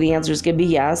testing. Usually the answer is going to be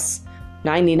yes,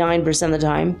 99% of the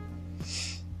time.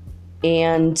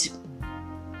 And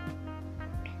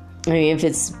I mean,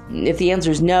 if the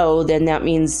answer is no, then that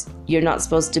means you're not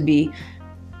supposed to be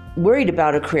worried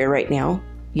about a career right now.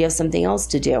 You have something else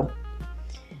to do.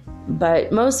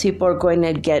 But most people are going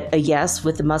to get a yes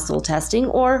with the muscle testing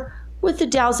or with the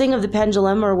dowsing of the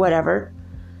pendulum or whatever.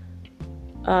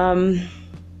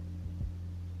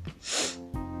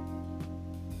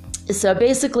 So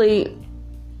basically,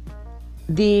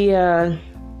 your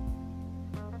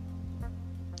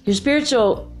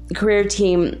spiritual career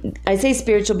team, I say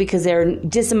spiritual because they're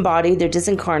disembodied, they're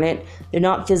disincarnate, they're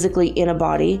not physically in a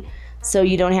body, so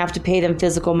you don't have to pay them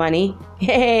physical money.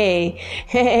 Hey,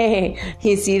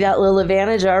 you see that little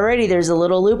advantage already? There's a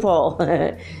little loophole.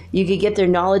 You could get their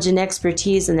knowledge and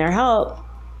expertise and their help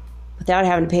without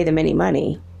having to pay them any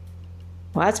money.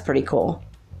 Well, that's pretty cool.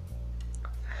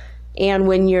 And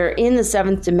when you're in the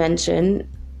seventh dimension,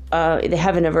 the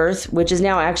heaven of earth, which is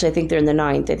now actually, I think they're in the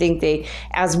ninth. I think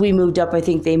as we moved up, I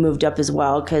think they moved up as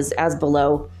well, because as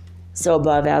below, so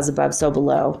above, as above, so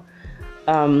below.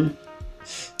 I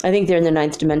think they're in the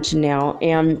ninth dimension now.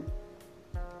 And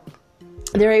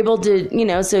they're able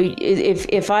to, so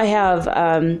if I have,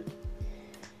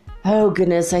 oh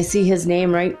goodness, I see his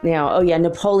name right now. Oh yeah,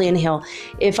 Napoleon Hill.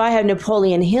 If I have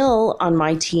Napoleon Hill on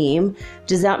my team,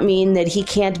 does that mean that he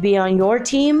can't be on your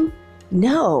team?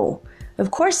 No, of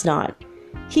course not.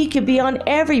 He could be on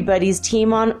everybody's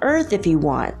team on Earth if he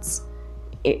wants.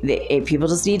 People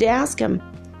just need to ask him,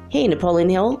 hey, Napoleon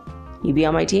Hill, you be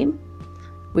on my team?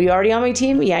 Were you already on my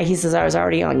team? Yeah, he says I was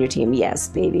already on your team. Yes,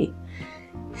 baby.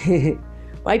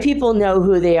 My people know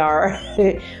who they are.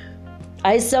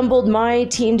 I assembled my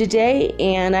team today,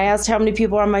 and I asked how many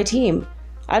people are on my team.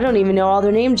 I don't even know all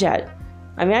their names yet.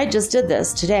 I mean, I just did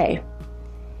this today.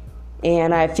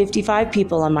 And I have 55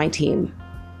 people on my team.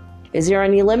 Is there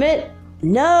any limit?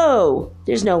 No,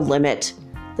 there's no limit.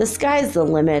 The sky's the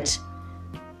limit.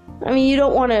 I mean, you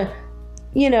don't want to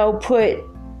put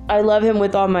I love him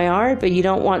with all my heart, but you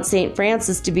don't want St.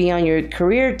 Francis to be on your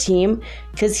career team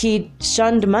because he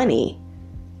shunned money.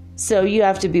 So you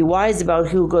have to be wise about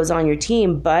who goes on your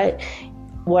team. But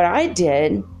what I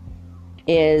did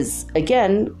is,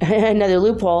 again, another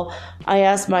loophole. I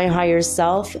asked my higher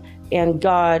self and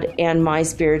God and my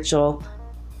spiritual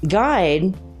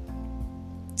guide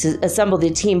to assemble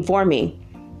the team for me.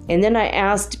 And then I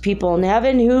asked people in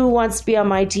heaven who wants to be on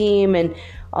my team, and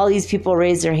all these people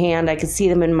raised their hand. I could see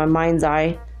them in my mind's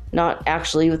eye, not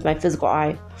actually with my physical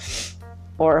eye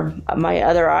or my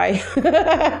other eye.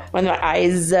 When my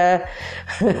eyes, I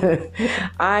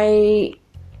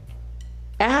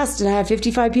asked, and I have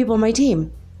 55 people on my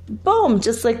team. Boom,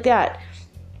 just like that.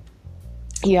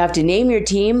 You have to name your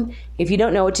team. If you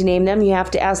don't know what to name them, you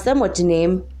have to ask them what to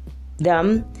name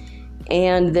them,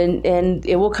 and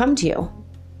it will come to you.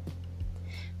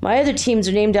 My other teams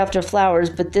are named after flowers,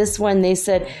 but this one, they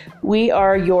said, we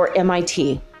are your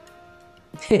MIT.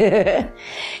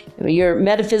 Your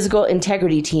Metaphysical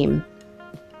Integrity Team.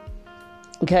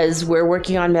 Because we're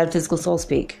working on Metaphysical Soul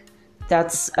Speak.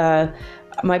 That's my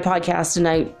podcast,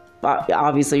 and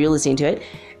obviously you're listening to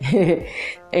it.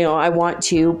 I want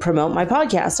to promote my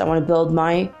podcast. I want to build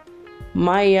my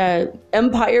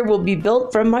empire will be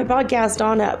built from my podcast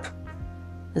on up.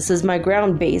 This is my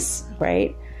ground base,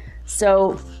 right?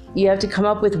 So you have to come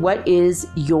up with, what is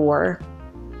your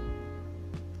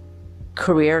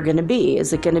career going to be?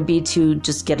 Is it going to be to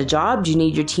just get a job? Do you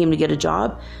need your team to get a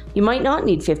job? You might not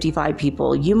need 55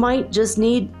 people. You might just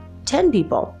need 10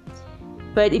 people.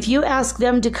 But if you ask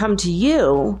them to come to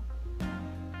you,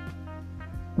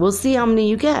 we'll see how many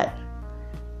you get.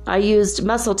 I used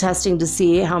muscle testing to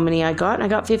see how many I got, and I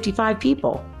got 55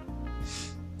 people.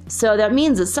 So that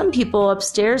means that some people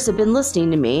upstairs have been listening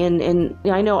to me, and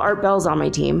I know Art Bell's on my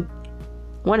team.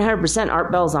 100% Art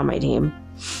Bell's on my team.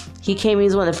 He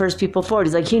was one of the first people forward.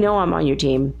 He's like, I'm on your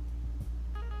team.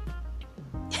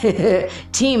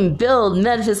 Team Build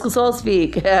Metaphysical Soul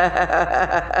Speak.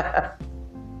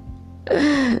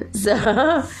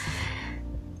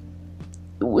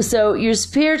 So your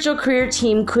spiritual career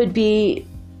team could be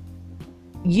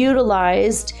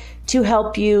utilized to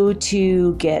help you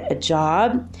to get a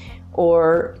job,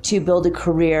 or to build a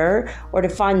career, or to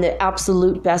find the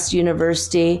absolute best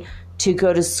university to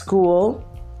go to school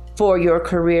for your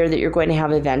career that you're going to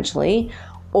have eventually.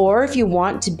 Or if you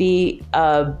want to be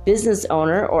a business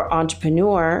owner or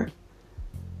entrepreneur,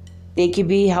 they could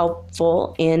be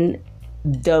helpful in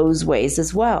those ways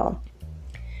as well.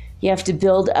 You have to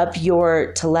build up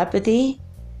your telepathy.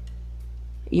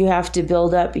 You have to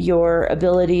build up your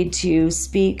ability to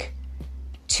speak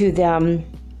to them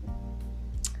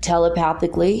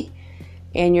telepathically.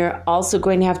 And you're also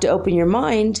going to have to open your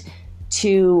mind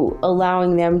to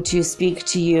allowing them to speak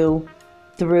to you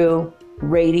through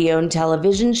radio and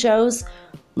television shows.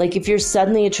 Like if you're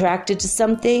suddenly attracted to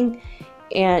something,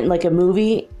 and like a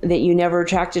movie that you never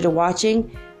attracted to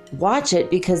watching, watch it,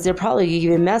 because they're probably going to give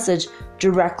you a message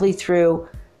directly through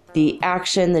the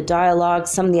action, the dialogue,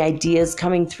 some of the ideas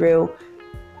coming through.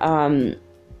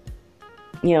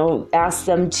 Ask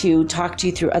them to talk to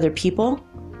you through other people.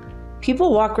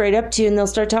 People walk right up to you and they'll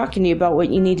start talking to you about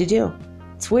what you need to do.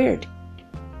 It's weird.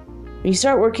 When you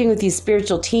start working with these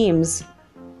spiritual teams,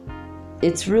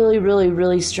 it's really, really,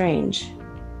 really strange.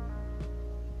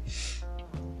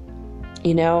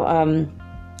 When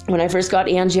I first got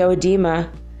angioedema,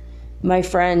 my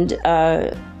friend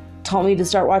told me to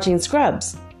start watching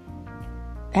Scrubs.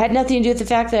 It had nothing to do with the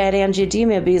fact that I had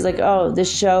angioedema, but he's like,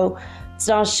 this show, it's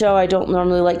not a show. I don't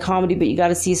normally like comedy, but you got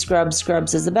to see Scrubs.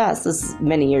 Scrubs is the best. This is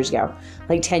many years ago,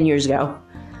 like 10 years ago.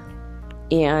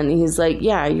 And he's like,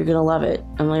 yeah, you're going to love it.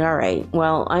 I'm like, all right.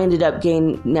 Well, I ended up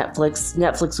getting Netflix.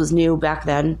 Netflix was new back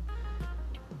then.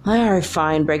 All right,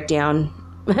 fine, break down.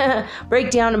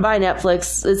 Break down and buy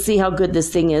Netflix. Let's see how good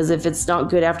this thing is. If it's not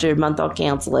good after a month, I'll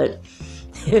cancel it.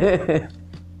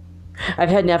 I've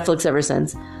had Netflix ever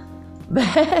since.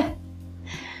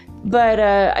 But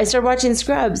I started watching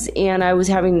Scrubs, and I was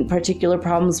having particular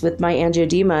problems with my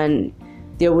angioedema, and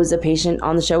there was a patient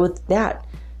on the show with that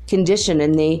condition,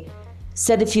 and they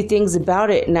said a few things about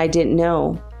it, and I didn't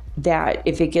know that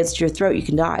if it gets to your throat, you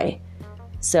can die.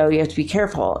 So you have to be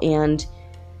careful. And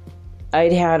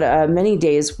I'd had many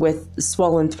days with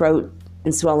swollen throat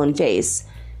and swollen face.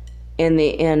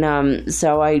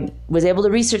 So I was able to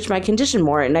research my condition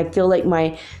more, and I feel like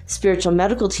my spiritual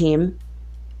medical team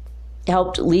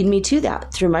helped lead me to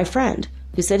that through my friend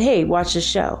who said, hey, watch this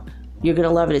show. You're going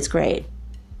to love it. It's great.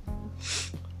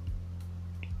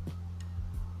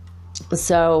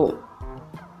 So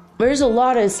there's a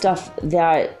lot of stuff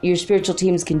that your spiritual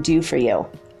teams can do for you.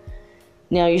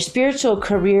 Now, your spiritual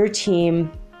career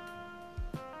team,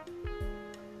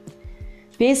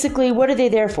 basically, what are they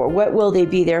there for? What will they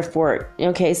be there for?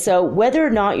 Okay, so whether or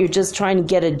not you're just trying to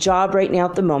get a job right now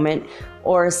at the moment,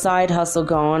 or a side hustle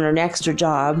going, or an extra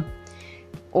job,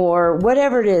 or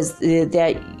whatever it is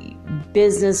that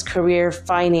business, career,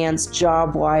 finance,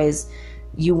 job-wise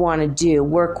you want to do,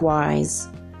 work-wise,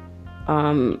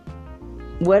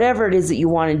 whatever it is that you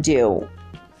want to do,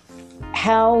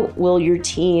 how will your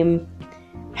team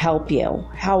help you?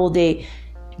 How will they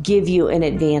give you an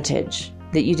advantage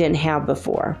that you didn't have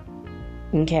before?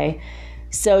 Okay,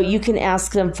 so you can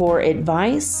ask them for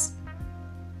advice.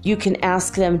 You can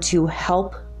ask them to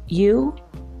help you.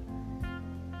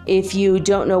 If you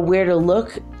don't know where to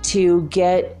look to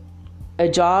get a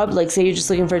job, like say you're just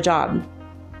looking for a job.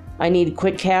 I need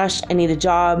quick cash. I need a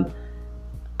job.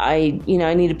 I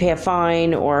need to pay a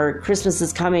fine, or Christmas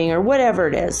is coming, or whatever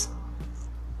it is.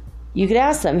 You could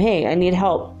ask them, hey, I need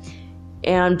help.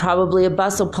 And probably a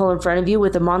bus will pull in front of you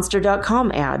with a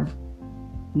Monster.com ad.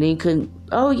 And you can,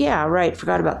 oh yeah, right,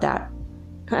 forgot about that.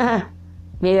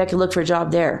 Maybe I could look for a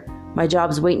job there. My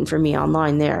job's waiting for me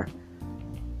online there.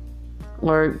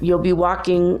 Or you'll be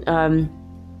walking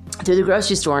through the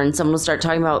grocery store and someone will start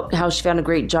talking about how she found a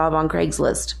great job on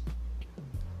Craigslist.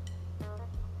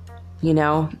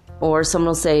 Or someone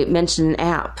will say, mention an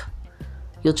app.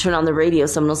 You'll turn on the radio,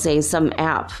 someone will say some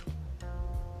app,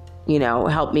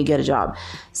 help me get a job.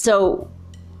 So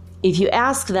if you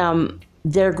ask them,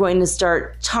 they're going to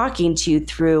start talking to you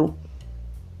through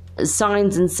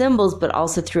signs and symbols, but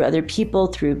also through other people,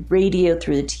 through radio,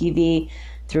 through the TV,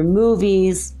 through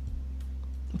movies,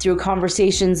 through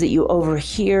conversations that you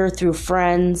overhear, through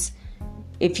friends.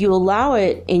 If you allow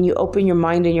it and you open your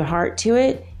mind and your heart to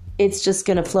it, it's just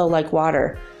going to flow like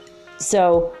water.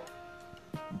 So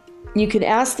you can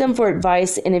ask them for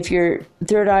advice, and if your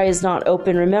third eye is not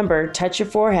open, remember, touch your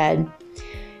forehead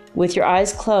with your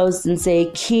eyes closed and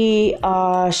say, Ki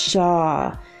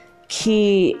Asha,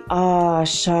 Ki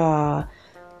Asha,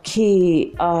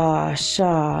 Ki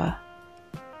Asha.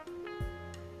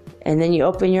 And then you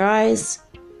open your eyes.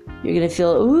 You're going to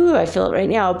feel, I feel it right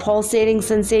now, a pulsating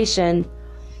sensation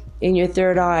in your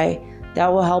third eye.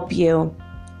 That will help you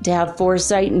to have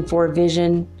foresight and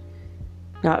forevision,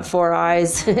 not four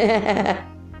eyes.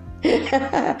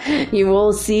 You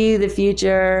will see the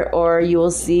future, or you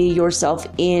will see yourself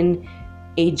in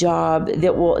a job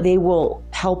that they will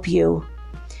help you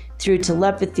through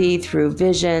telepathy, through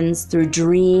visions, through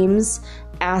dreams.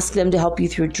 Ask them to help you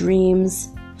through dreams.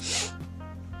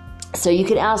 So you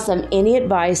can ask them any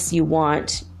advice you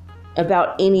want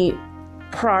about any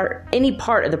part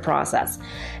of the process.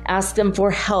 Ask them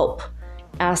for help.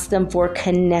 Ask them for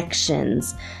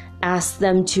connections. Ask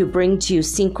them to bring to you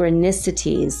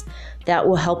synchronicities that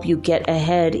will help you get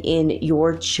ahead in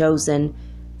your chosen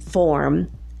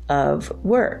form of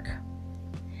work.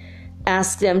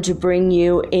 Ask them to bring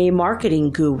you a marketing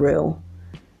guru.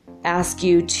 Ask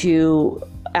them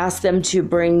to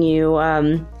bring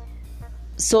you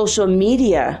social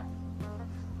media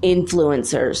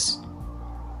influencers.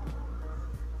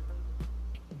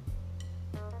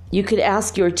 You could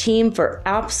ask your team for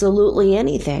absolutely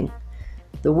anything.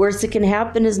 The worst that can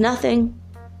happen is nothing.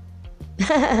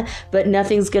 But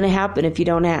nothing's going to happen if you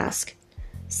don't ask.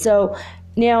 So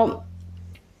now,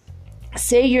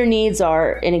 say your needs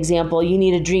are, an example, you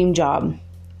need a dream job.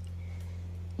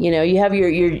 You have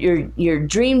your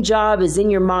dream job is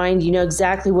in your mind. You know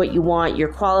exactly what you want.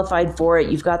 You're qualified for it.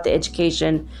 You've got the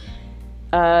education.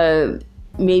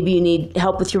 Maybe you need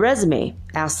help with your resume.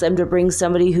 Ask them to bring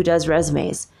somebody who does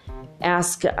resumes.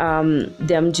 Ask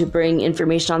them to bring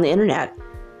information on the internet.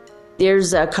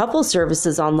 There's a couple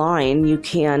services online. You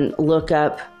can look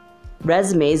up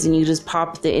resumes and you just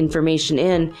pop the information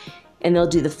in, and they'll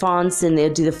do the fonts and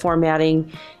they'll do the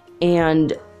formatting,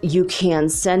 and you can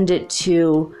send it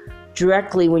to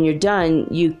directly when you're done.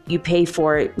 You pay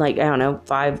for it, like, I don't know,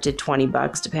 $5 to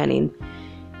 $20 depending.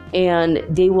 And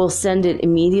they will send it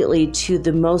immediately to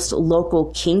the most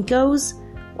local Kinko's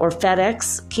or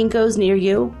FedEx Kinko's near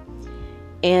you.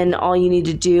 And all you need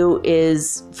to do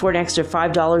is, for an extra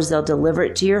 $5, they'll deliver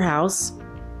it to your house,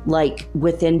 like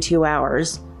within 2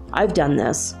 hours. I've done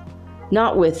this,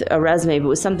 not with a resume, but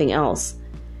with something else.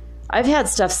 I've had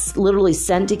stuff literally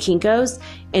sent to Kinko's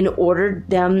and ordered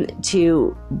them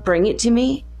to bring it to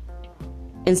me.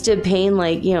 Instead of paying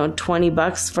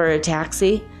 $20 for a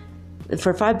taxi,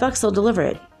 for $5 they'll deliver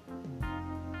it.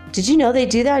 Did you know they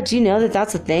do that? Do you know that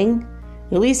that's a thing?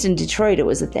 At least in Detroit it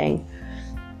was a thing.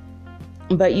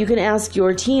 But you can ask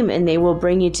your team and they will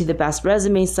bring you to the best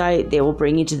resume site. They will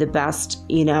bring you to the best,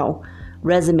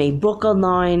 resume book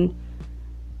online.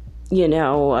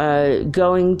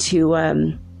 going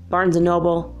to Barnes and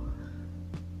Noble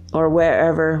or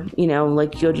wherever,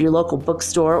 like go to your local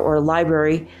bookstore or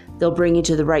library. They'll bring you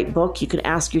to the right book. You can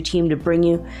ask your team to bring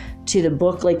you to the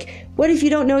book. Like, what if you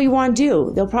don't know what you want to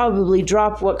do? They'll probably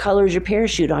drop what color is your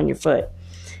parachute on your foot.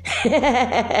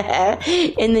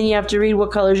 And then you have to read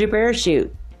what color is your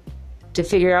parachute to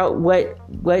figure out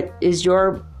what is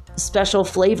your special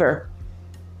flavor.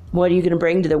 What are you going to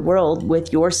bring to the world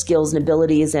with your skills and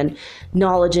abilities and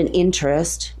knowledge and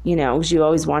interest? Because you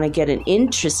always want to get an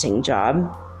interesting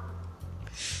job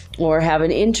or have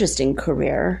an interesting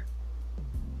career.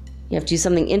 You have to do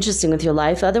something interesting with your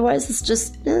life. Otherwise,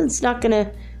 it's not going to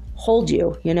hold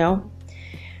you,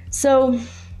 So,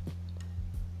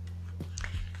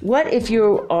 what if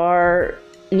you are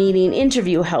needing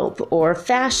interview help or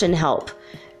fashion help?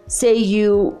 Say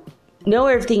you know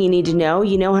everything you need to know.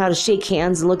 You know how to shake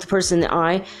hands and look the person in the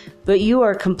eye, but you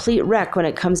are a complete wreck when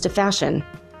it comes to fashion.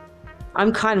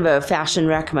 I'm kind of a fashion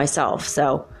wreck myself,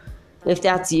 so if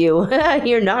that's you,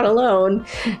 you're not alone.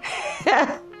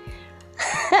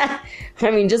 I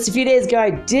mean, just a few days ago,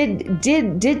 I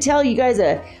did tell you guys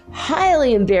a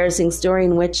highly embarrassing story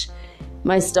in which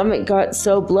my stomach got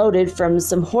so bloated from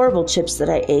some horrible chips that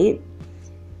I ate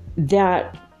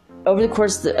that over the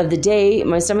course of the day,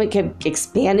 my stomach kept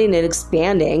expanding and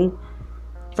expanding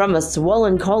from a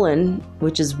swollen colon,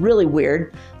 which is really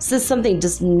weird. So this is something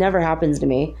just never happens to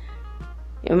me.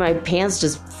 And my pants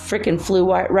just freaking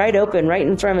flew right open right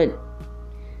in front of a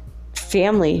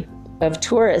family of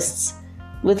tourists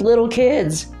with little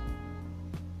kids.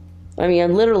 I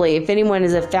mean, literally, if anyone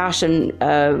is a fashion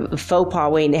faux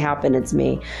pas waiting to happen, it's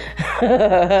me.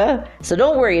 So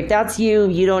don't worry. If that's you,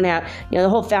 you don't have, the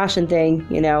whole fashion thing,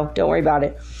 don't worry about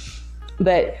it.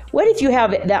 But what if you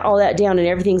have all that down and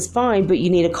everything's fine, but you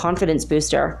need a confidence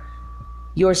booster?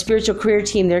 Your spiritual career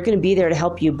team, they're going to be there to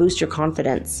help you boost your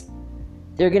confidence.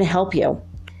 They're going to help you.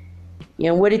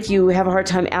 What if you have a hard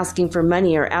time asking for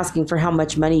money or asking for how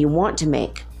much money you want to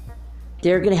make?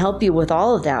 They're going to help you with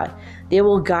all of that. They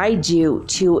will guide you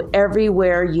to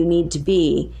everywhere you need to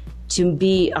be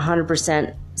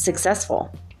 100%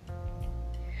 successful.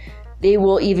 They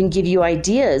will even give you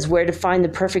ideas where to find the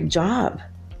perfect job,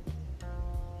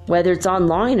 whether it's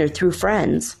online or through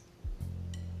friends.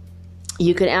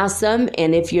 You can ask them,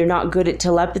 and if you're not good at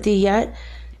telepathy yet,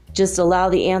 just allow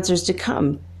the answers to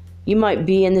come. You might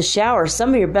be in the shower.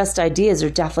 Some of your best ideas are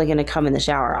definitely going to come in the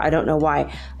shower. I don't know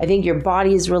why. I think your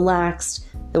body is relaxed.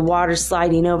 The water's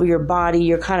sliding over your body.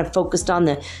 You're kind of focused on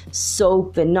the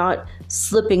soap and not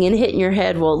slipping and hitting your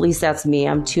head. Well, at least that's me.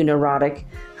 I'm too neurotic.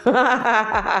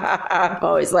 I'm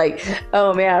always like,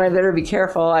 oh man, I better be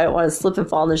careful. I don't want to slip and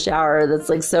fall in the shower. That's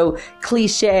like so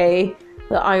cliche.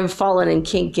 The I'm fallen and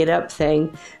can't get up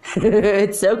thing.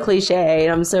 It's so cliche,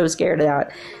 and I'm so scared of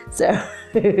that. So,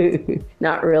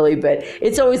 not really, but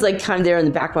it's always like kind of there in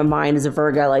the back of my mind as a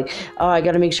Virgo, like, oh, I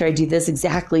got to make sure I do this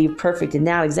exactly perfect and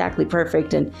that exactly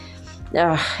perfect. And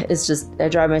it's just, I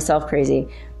drive myself crazy.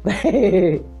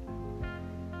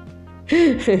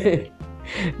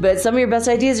 But some of your best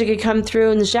ideas are going to come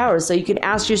through in the shower. So you can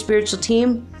ask your spiritual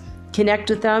team, connect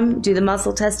with them, do the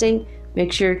muscle testing.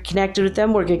 Make sure you're connected with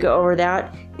them. We're going to go over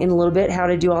that in a little bit, how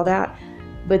to do all that.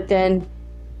 But then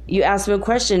you ask them a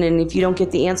question, and if you don't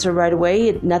get the answer right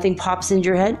away, nothing pops into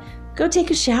your head, go take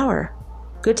a shower.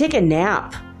 Go take a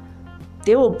nap.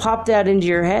 They will pop that into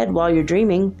your head while you're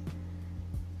dreaming.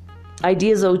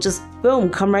 Ideas will just, boom,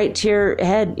 come right to your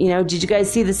head. Did you guys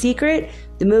see The Secret?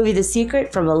 The movie The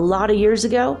Secret from a lot of years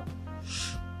ago?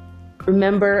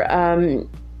 Remember,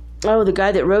 the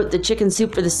guy that wrote The Chicken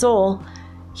Soup for the Soul,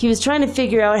 he was trying to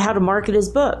figure out how to market his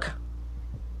book.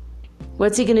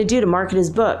 What's he going to do to market his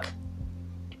book?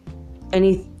 And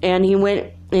he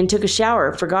went and took a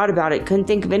shower, forgot about it, couldn't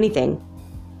think of anything.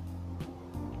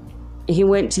 He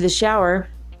went to the shower,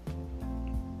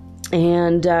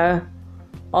 and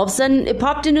all of a sudden it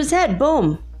popped into his head.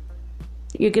 Boom!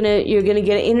 You're gonna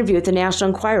get an interview with the National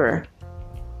Enquirer.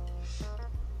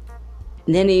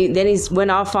 And then he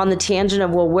went off on the tangent of,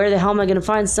 well, where the hell am I going to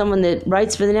find someone that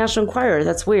writes for the National Enquirer?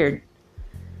 That's weird.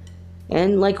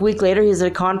 And like a week later, he's at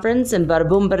a conference, and bada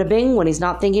boom, bada bing, when he's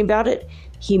not thinking about it,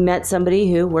 he met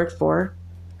somebody who worked for,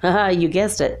 you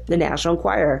guessed it, the National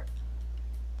Enquirer.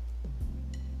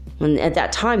 And at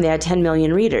that time, they had 10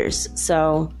 million readers,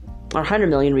 or 100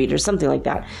 million readers, something like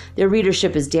that. Their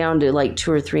readership is down to like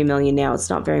 2 or 3 million now.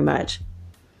 It's not very much.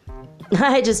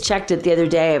 I just checked it the other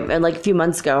day, and like a few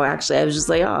months ago, actually. I was just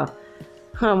like, I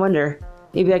wonder.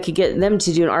 Maybe I could get them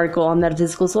to do an article on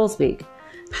Metaphysical Soul Speak.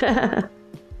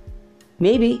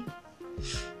 Maybe.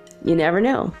 You never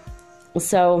know.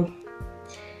 So,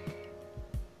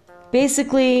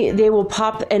 Basically, they will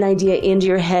pop an idea into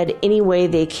your head any way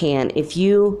they can. If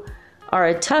you are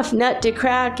a tough nut to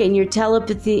crack and your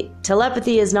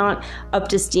telepathy is not up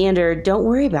to standard, don't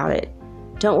worry about it.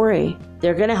 Don't worry.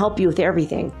 They're going to help you with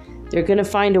everything. They're going to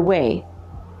find a way.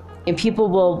 And people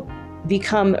will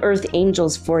become earth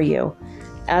angels for you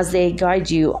as they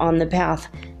guide you on the path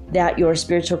that your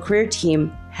spiritual career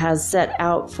team has set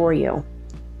out for you.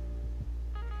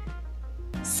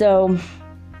 So,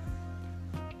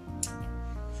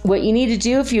 what you need to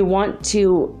do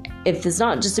if it's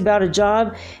not just about a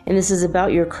job and this is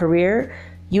about your career,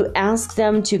 you ask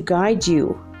them to guide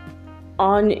you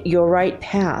on your right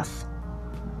path.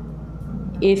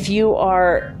 If you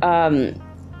are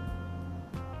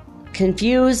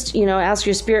confused, ask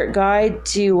your spirit guide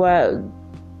to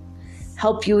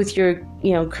help you with your,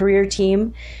 career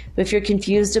team. But if you're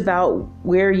confused about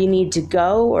where you need to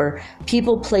go or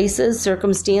people, places,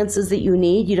 circumstances that you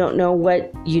need, you don't know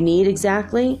what you need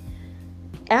exactly,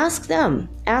 ask them.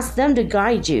 Ask them to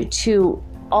guide you to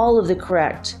all of the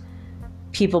correct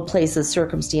people, places,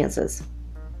 circumstances.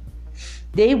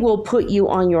 They will put you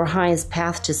on your highest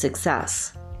path to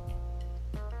success.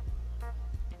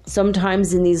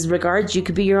 Sometimes in these regards, you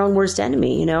could be your own worst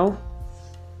enemy,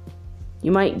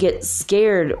 You might get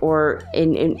scared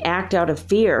and act out of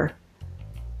fear,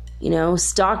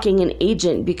 stalking an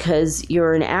agent because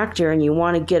you're an actor and you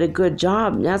want to get a good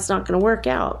job. And that's not going to work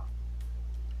out.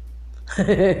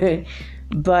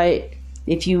 But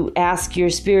if you ask your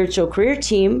spiritual career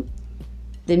team,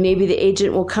 then maybe the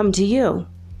agent will come to you.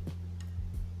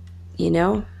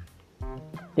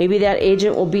 Maybe that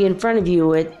agent will be in front of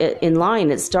you in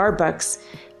line at Starbucks,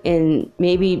 and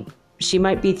maybe she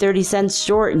might be 30 cents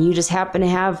short and you just happen to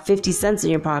have 50 cents in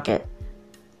your pocket.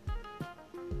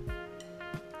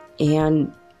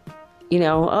 And,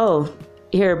 oh,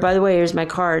 here, by the way, here's my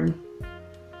card,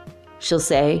 she'll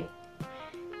say.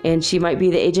 And she might be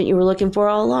the agent you were looking for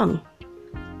all along.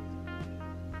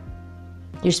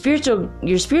 Your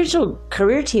spiritual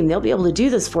career team, they'll be able to do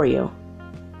this for you.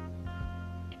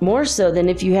 More so than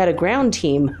if you had a ground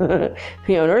team, an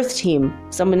earth team,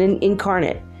 someone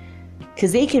incarnate.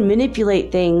 Because they can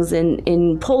manipulate things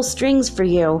and pull strings for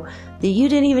you that you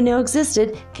didn't even know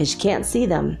existed because you can't see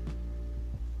them.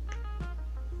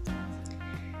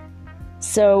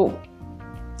 So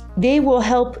they will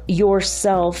help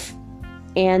yourself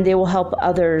and they will help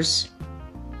others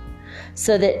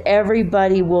so that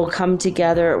everybody will come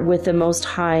together with the most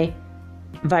high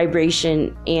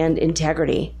vibration and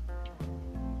integrity.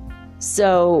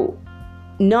 So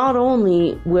not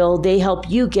only will they help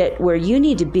you get where you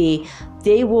need to be,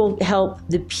 they will help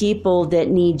the people that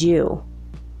need you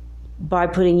by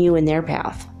putting you in their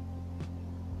path.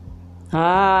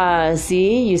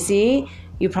 You see?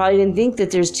 You probably didn't think that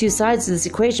there's two sides to this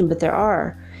equation, but there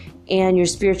are. And your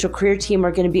spiritual career team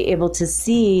are going to be able to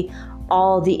see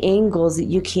all the angles that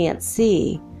you can't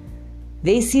see.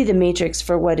 They see the matrix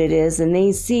for what it is, and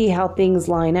they see how things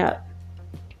line up.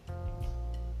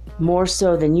 More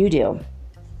so than you do.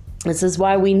 This is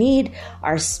why we need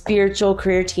our spiritual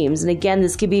career teams. And again,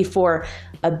 this could be for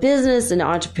a business, an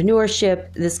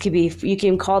entrepreneurship. This could be, you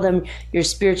can call them your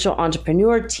spiritual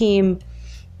entrepreneur team,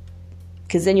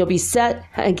 because then you'll be set.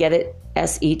 I get it.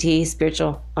 SET,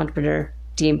 spiritual entrepreneur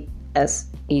team,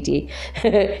 SET.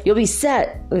 You'll be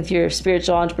set with your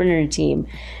spiritual entrepreneur team.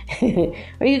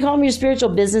 Or you can call them your spiritual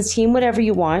business team, whatever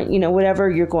you want, whatever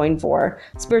you're going for.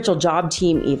 Spiritual job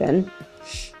team even.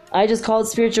 I just call it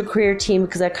spiritual career team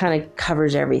because that kind of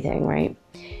covers everything, right?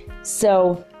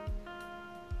 So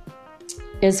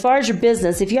as far as your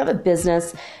business, if you have a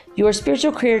business, your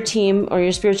spiritual career team or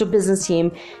your spiritual business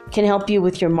team can help you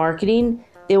with your marketing.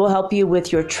 They will help you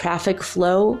with your traffic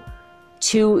flow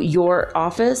to your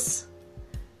office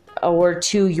or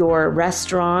to your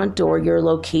restaurant or your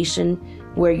location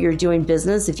where you're doing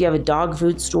business. If you have a dog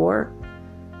food store,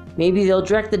 maybe they'll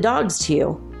direct the dogs to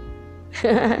you.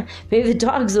 Maybe the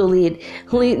dogs will lead,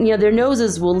 their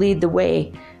noses will lead the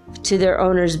way to their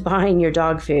owners buying your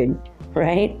dog food,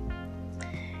 right?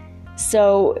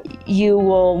 So you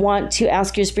will want to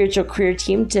ask your spiritual career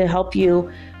team to help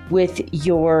you with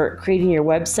your creating your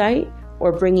website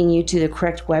or bringing you to the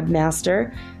correct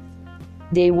webmaster.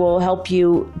 They will help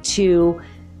you to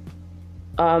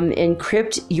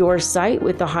encrypt your site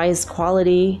with the highest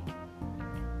quality.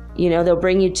 They'll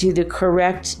bring you to the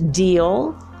correct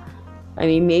deal. I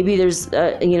mean, maybe there's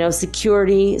a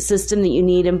security system that you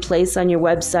need in place on your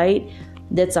website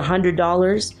that's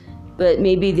 $100, but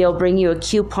maybe they'll bring you a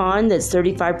coupon that's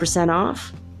 35%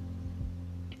 off.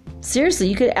 Seriously,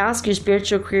 you could ask your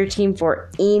spiritual career team for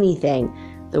anything.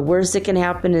 The worst that can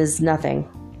happen is nothing.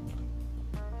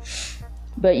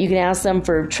 But you can ask them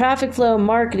for traffic flow,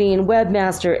 marketing,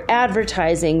 webmaster,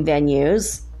 advertising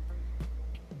venues.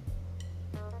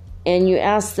 And you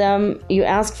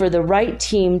ask for the right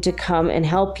team to come and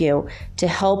help you, to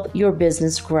help your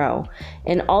business grow,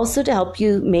 and also to help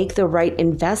you make the right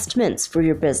investments for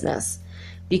your business.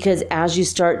 Because as you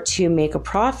start to make a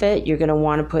profit, you're going to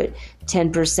want to put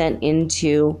 10%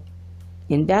 into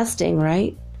investing,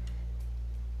 right?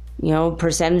 You know, a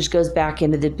percentage goes back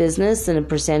into the business and a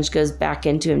percentage goes back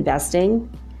into investing.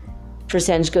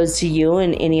 Percentage goes to you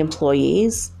and any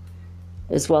employees,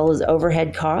 as well as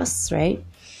overhead costs, right?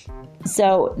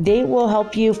 So they will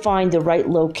help you find the right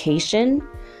location,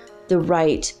 the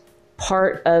right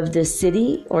part of the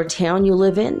city or town you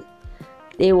live in.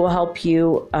 They will help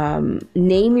you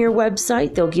name your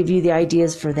website. They'll give you the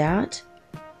ideas for that.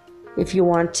 If you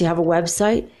want to have a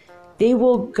website, they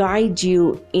will guide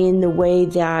you in the way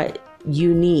that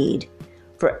you need.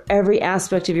 For every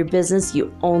aspect of your business,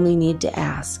 you only need to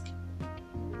ask.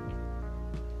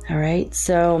 All right,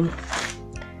 so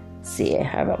see, I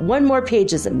have one more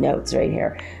page of notes right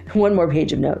here. One more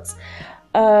page of notes.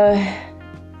 Now,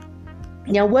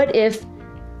 what if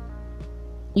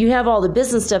you have all the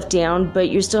business stuff down, but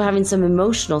you're still having some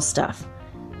emotional stuff?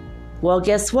 Well,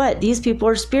 guess what? These people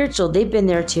are spiritual. They've been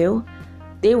there too.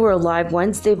 They were alive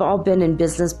once. They've all been in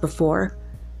business before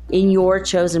in your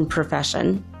chosen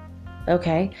profession.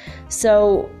 Okay?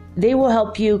 So they will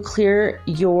help you clear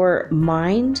your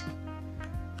mind.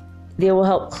 They will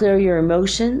help clear your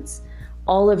emotions,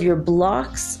 all of your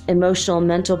blocks, emotional and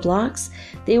mental blocks.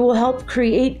 They will help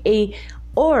create a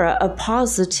aura of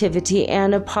positivity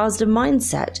and a positive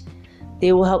mindset.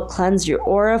 They will help cleanse your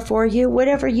aura for you,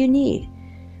 whatever you need.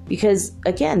 Because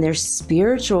again, they're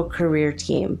spiritual career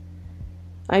team.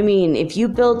 I mean, if you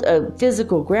build a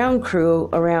physical ground crew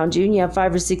around you and you have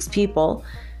 5 or 6 people,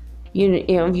 you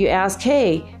know, if you ask,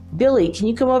 hey, Billy, can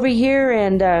you come over here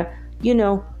and,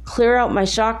 clear out my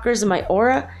chakras and my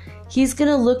aura? He's going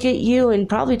to look at you and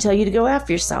probably tell you to go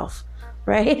after yourself,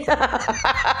 right?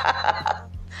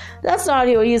 That's not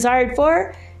what he was hired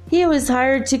for. He was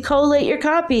hired to collate your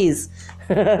copies.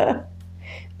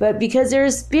 But because they're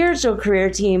a spiritual career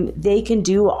team, they can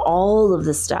do all of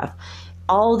the stuff.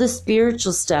 All the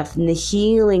spiritual stuff and the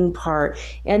healing part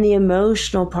and the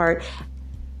emotional part.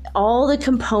 All the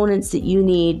components that you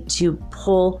need to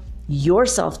pull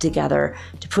yourself together,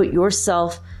 to put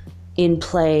yourself in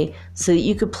play so that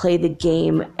you could play the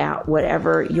game at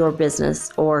whatever your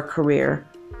business or career,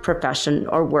 profession,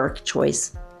 or work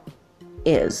choice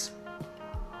is.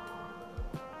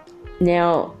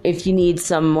 Now, if you need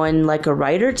someone like a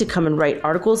writer to come and write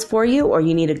articles for you, or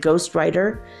you need a ghost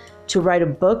writer to write a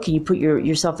book, and you put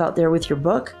yourself out there with your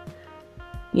book,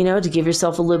 to give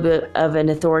yourself a little bit of an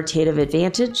authoritative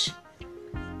advantage,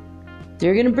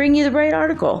 they're going to bring you the right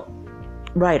article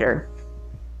writer.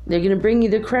 They're going to bring you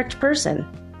the correct person.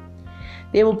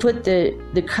 They will put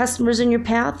the customers in your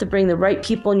path, to bring the right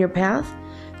people in your path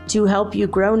to help you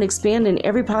grow and expand in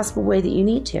every possible way that you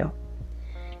need to.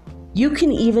 You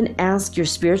can even ask your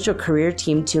spiritual career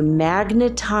team to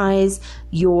magnetize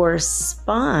your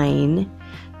spine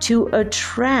to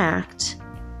attract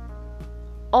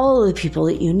all of the people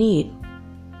that you need.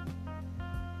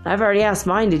 I've already asked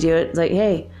mine to do it. It's like,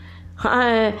 hey,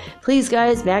 please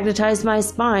guys, magnetize my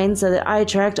spine so that I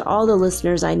attract all the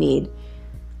listeners I need.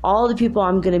 All the people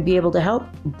I'm going to be able to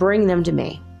help, bring them to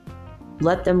me.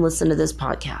 Let them listen to this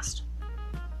podcast.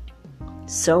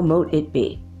 So mote it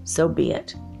be. So be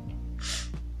it.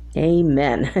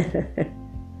 Amen.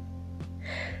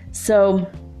 So,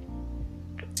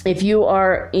 if you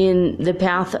are in the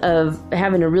path of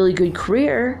having a really good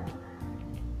career,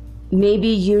 maybe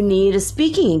you need a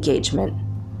speaking engagement.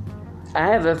 I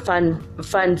have a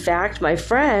fun fact. My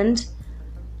friend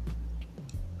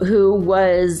who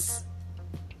was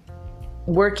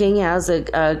working as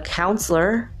a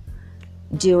counselor,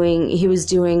 he's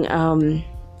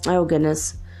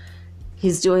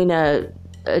doing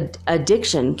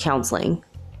addiction counseling.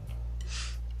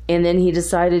 And then he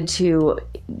decided to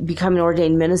become an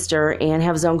ordained minister and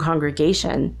have his own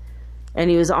congregation. And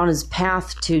he was on his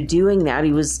path to doing that.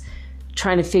 He was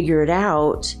trying to figure it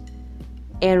out,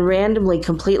 and randomly,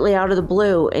 completely out of the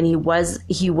blue, and he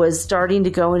was starting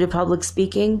to go into public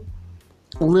speaking,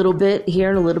 a little bit here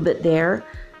and a little bit there.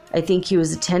 I think he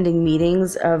was attending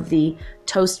meetings of the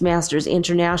Toastmasters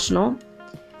International,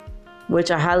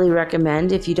 which I highly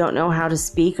recommend if you don't know how to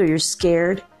speak or you're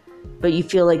scared, but you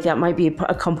feel like that might be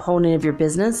a component of your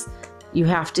business. You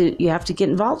have to get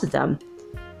involved with them.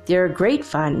 They're great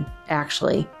fun,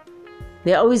 actually.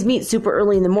 They always meet super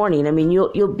early in the morning. I mean,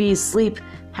 you'll be asleep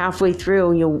halfway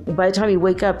through, and by the time you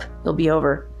wake up, it'll be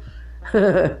over.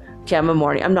 Okay,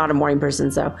 I'm not a morning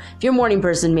person, so if you're a morning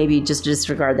person, maybe just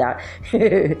disregard that.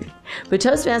 But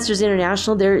Toastmasters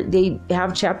International, they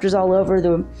have chapters all over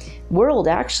the world,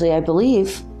 actually, I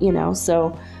believe,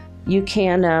 so you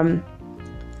can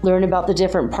learn about the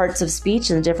different parts of speech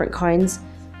and the different kinds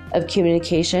of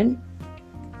communication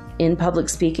in public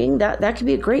speaking. That could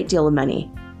be a great deal of money,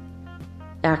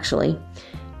 actually.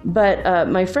 But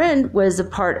my friend was a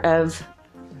part of,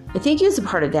 I think he was a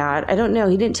part of that. I don't know.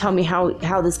 He didn't tell me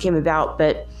how this came about,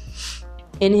 but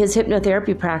in his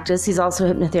hypnotherapy practice, he's also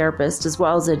a hypnotherapist as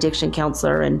well as an addiction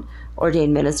counselor and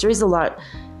ordained minister.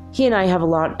 He and I have a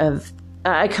lot of,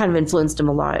 I kind of influenced him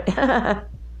a lot.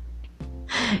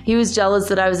 He was jealous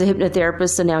that I was a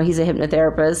hypnotherapist, so now he's a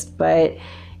hypnotherapist. But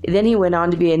then he went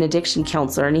on to be an addiction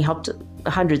counselor, and he helped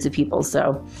hundreds of people.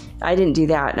 So I didn't do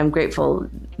that, and I'm grateful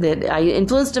that I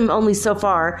influenced him only so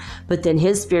far. But then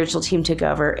his spiritual team took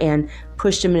over and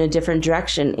pushed him in a different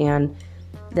direction, and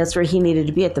that's where he needed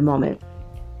to be at the moment.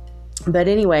 But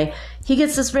anyway, he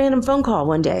gets this random phone call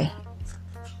one day,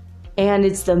 and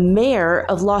it's the mayor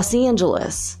of Los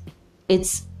Angeles.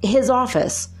 It's his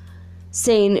office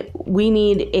saying, we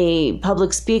need a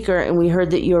public speaker, and we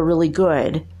heard that you're really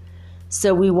good.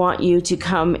 So we want you to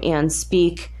come and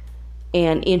speak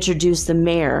and introduce the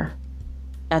mayor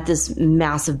at this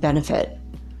massive benefit.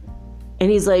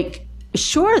 And he's like,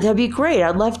 sure, that'd be great.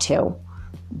 I'd love to.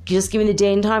 Just give me the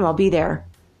day and time. I'll be there.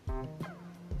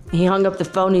 He hung up the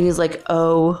phone and he's like,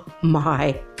 oh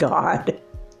my God.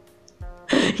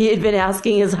 He had been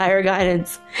asking his higher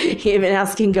guidance. He had been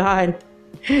asking God.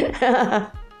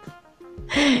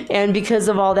 And because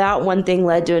of all that, one thing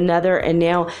led to another. And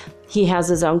now he has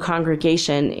his own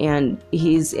congregation and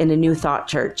he's in a New Thought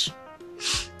church.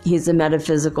 He's a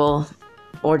metaphysical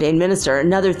ordained minister.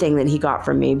 Another thing that he got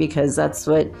from me, because that's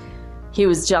what he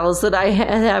was jealous that I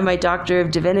had my Doctor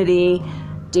of Divinity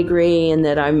degree and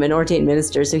that I'm an ordained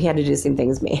minister. So he had to do the same thing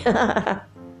as me.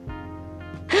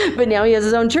 But now he has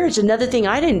his own church. Another thing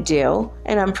I didn't do,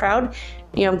 and I'm proud.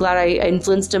 I'm glad I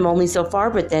influenced him only so far,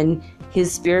 but then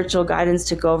his spiritual guidance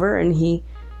took over and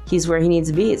he's where he needs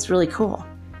to be. It's really cool.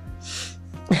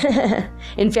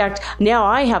 In fact, now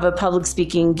I have a public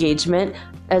speaking engagement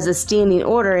as a standing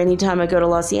order. Anytime I go to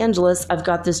Los Angeles, I've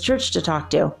got this church to talk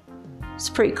to. It's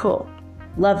pretty cool.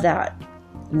 Love that.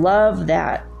 Love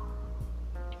that.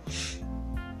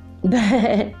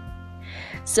 But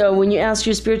so when you ask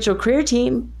your spiritual career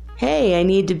team, hey, I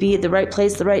need to be at the right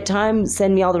place, the right time,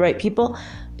 send me all the right people,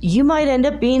 you might end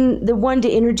up being the one to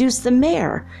introduce the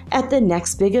mayor at the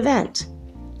next big event.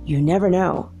 You never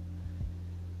know.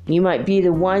 You might be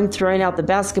the one throwing out the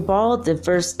basketball at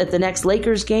the next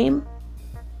Lakers game.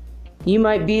 You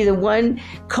might be the one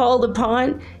called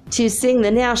upon to sing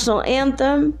the national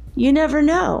anthem. You never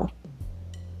know.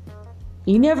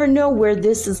 You never know where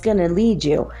this is going to lead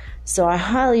you. So I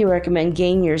highly recommend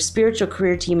getting your spiritual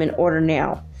career team in order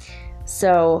now.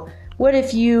 So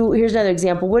here's another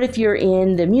example. What if you're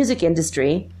in the music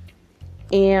industry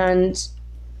and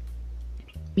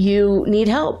you need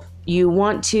help? You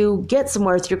want to get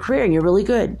somewhere with your career and you're really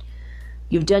good.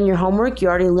 You've done your homework. You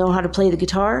already know how to play the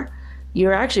guitar.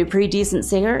 You're actually a pretty decent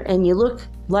singer and you look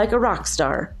like a rock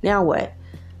star. Now what?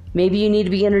 Maybe you need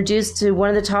to be introduced to one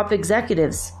of the top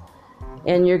executives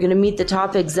and you're going to meet the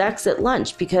top execs at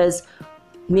lunch because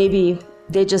maybe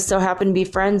they just so happen to be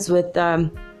friends with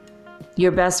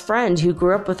your best friend who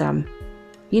grew up with them.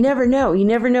 You never know. You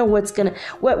never know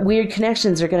what weird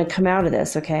connections are going to come out of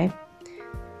this, okay?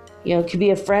 It could be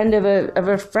a friend of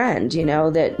a friend,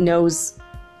 that knows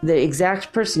the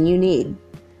exact person you need.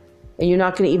 And you're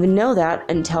not going to even know that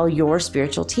until your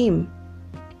spiritual team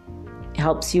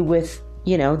helps you with,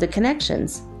 the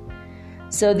connections.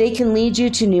 So they can lead you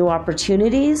to new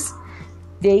opportunities.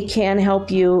 They can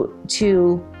help you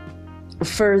to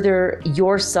further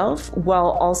yourself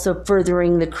while also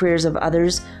furthering the careers of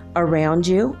others around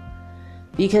you.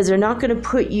 Because they're not going to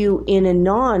put you in a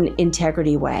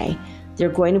non-integrity way. They're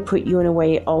going to put you in a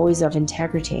way always of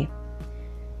integrity.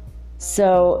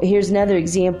 So here's another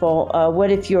example.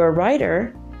 What if you're a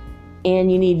writer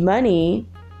and you need money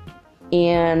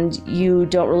and you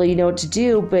don't really know what to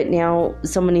do, but now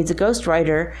someone needs a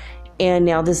ghostwriter and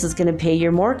now this is going to pay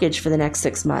your mortgage for the next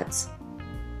 6 months?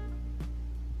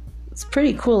 It's a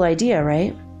pretty cool idea,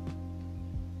 right?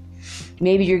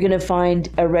 Maybe you're going to find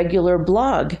a regular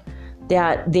blog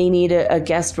that they need a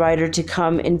guest writer to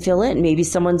come and fill in. Maybe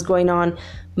someone's going on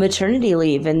maternity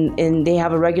leave and they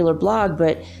have a regular blog,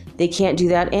 but they can't do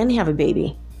that and have a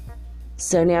baby.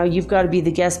 So now you've got to be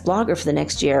the guest blogger for the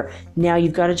next year. Now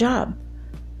you've got a job,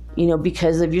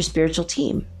 because of your spiritual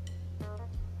team.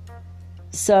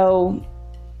 So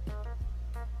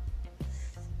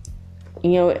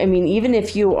I mean, even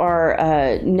if you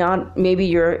are maybe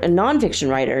you're a nonfiction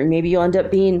writer, maybe you'll end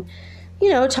up being,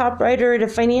 a top writer at a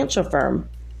financial firm,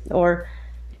 or,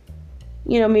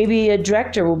 maybe a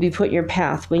director will be put in your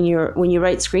path when you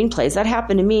write screenplays. That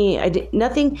happened to me.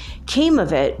 Nothing came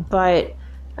of it, but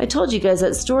I told you guys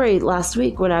that story last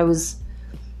week when I was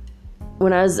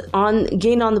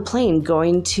getting on the plane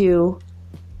going to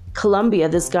Colombia.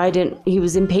 This guy he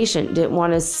was impatient, didn't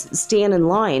want to stand in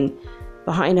line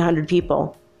behind 100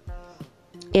 people.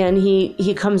 And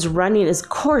he comes running, this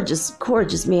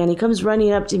gorgeous man. He comes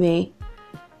running up to me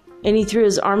and he threw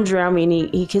his arms around me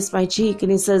and he kissed my cheek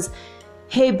and he says,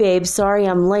 "Hey babe, sorry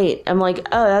I'm late." I'm like,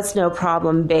 "Oh, that's no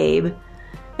problem, babe."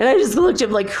 And I just looked at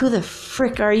him like, "Who the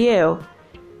frick are you?"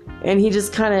 And he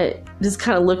just kind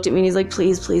of looked at me and he's like,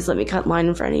 please let me cut line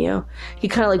in front of you. He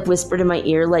kind of like whispered in my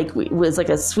ear, like it was like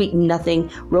a sweet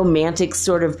nothing romantic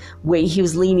sort of way he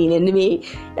was leaning into me.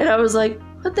 And I was like,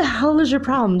 what the hell is your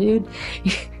problem, dude?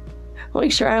 I'm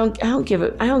like, sure, I don't give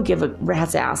a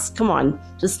rat's ass. Come on,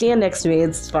 just stand next to me.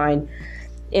 It's fine.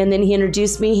 And then he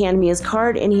introduced me, handed me his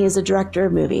card, and he is a director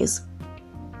of movies.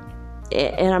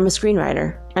 And I'm a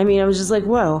screenwriter. I mean, I was just like,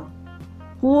 whoa.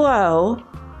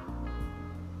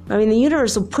 I mean, the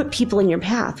universe will put people in your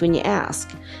path when you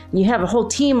ask. And you have a whole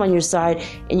team on your side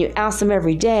and you ask them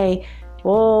every day,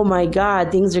 oh my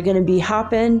God, things are going to be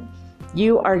hopping.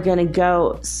 You are going to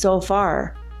go so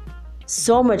far,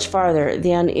 so much farther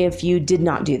than if you did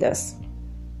not do this.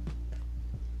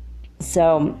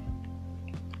 So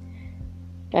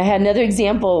I had another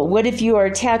example. What if you are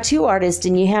a tattoo artist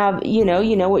and you have, you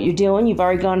know what you're doing. You've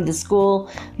already gone to the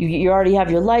school. You already have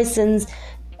your license.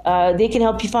 They can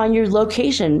help you find your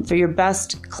location for your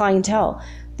best clientele.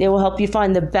 They will help you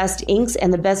find the best inks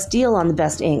and the best deal on the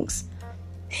best inks.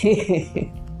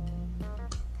 They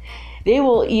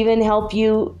will even help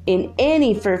you in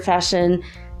any profession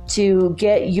to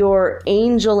get your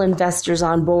angel investors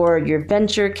on board, your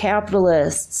venture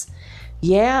capitalists.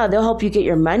 Yeah, they'll help you get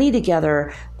your money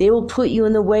together. They will put you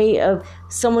in the way of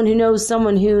someone who knows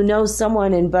someone who knows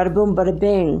someone, and bada boom, bada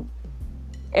bing.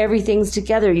 Everything's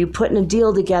together. You put in a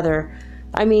deal together.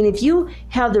 I mean, if you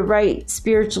have the right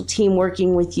spiritual team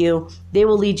working with you, they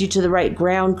will lead you to the right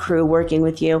ground crew working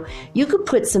with you. You could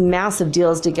put some massive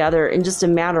deals together in just a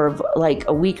matter of like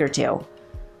a week or two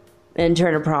and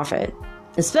turn a profit.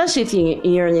 Especially if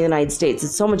you're in the United States.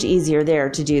 It's so much easier there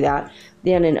to do that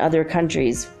than in other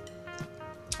countries.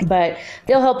 But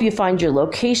they'll help you find your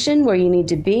location where you need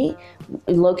to be,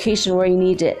 location where you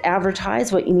need to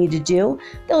advertise, what you need to do.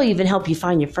 They'll even help you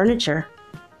find your furniture.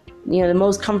 The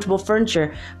most comfortable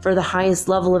furniture for the highest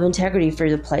level of integrity for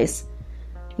the place.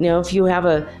 If you have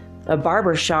a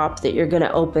barber shop that you're going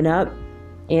to open up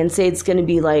and say it's going to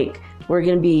be like, we're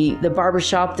going to be the barber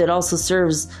shop that also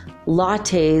serves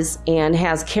lattes and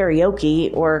has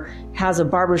karaoke or has a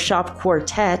barbershop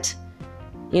quartet.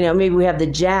 Maybe we have the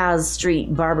Jazz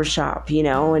Street barbershop,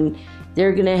 and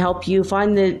they're going to help you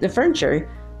find the furniture.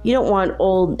 You don't want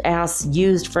old ass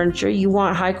used furniture. You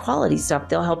want high quality stuff.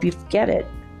 They'll help you get it.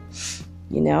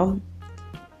 They'll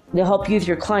help you with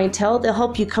your clientele. They'll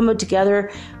help you put together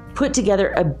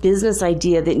a business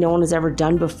idea that no one has ever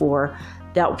done before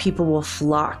that people will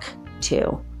flock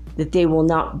to, that they will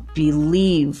not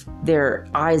believe their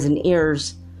eyes and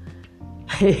ears.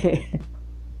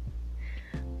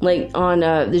 Like on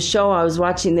the show I was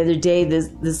watching the other day,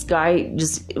 this guy,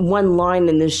 just one line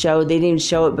in the show, they didn't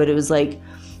show it, but it was like,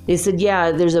 they said,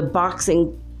 yeah, there's a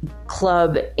boxing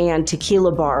club and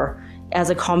tequila bar as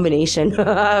a combination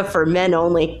for men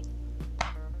only.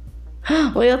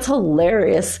 Well, that's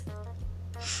hilarious.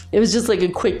 It was just like a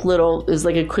quick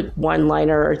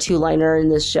one-liner or two-liner in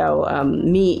this show.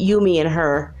 Me, and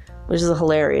Her, which is a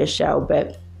hilarious show,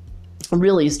 but a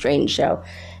really strange show.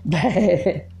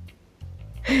 But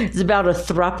it's about a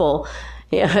throuple,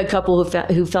 a couple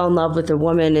who fell in love with a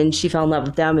woman and she fell in love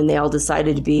with them, and they all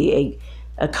decided to be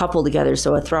a couple together.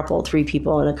 So a throuple, 3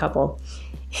 people and a couple.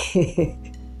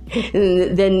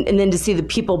 and then to see the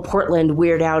people Portland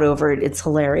weird out over it, it's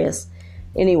hilarious.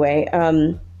 Anyway,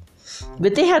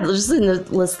 but they had, just in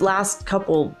the last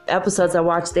couple episodes I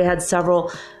watched, they had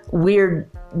several weird,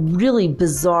 really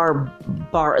bizarre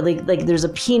bar. Like there's a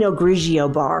Pinot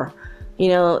Grigio bar.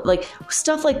 Like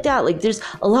stuff like that. Like there's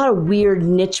a lot of weird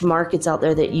niche markets out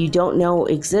there that you don't know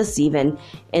exists even,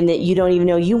 and that you don't even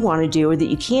know you want to do or that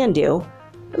you can do.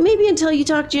 But maybe until you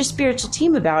talk to your spiritual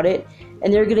team about it,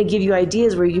 and they're going to give you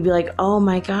ideas where you could be like, oh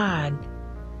my God.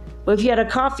 What if you had a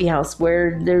coffee house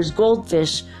where there's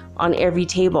goldfish on every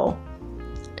table?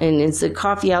 And it's a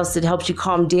coffee house that helps you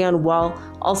calm down while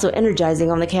also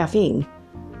energizing on the caffeine.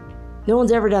 No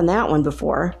one's ever done that one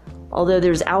before. Although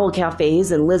there's owl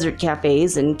cafes and lizard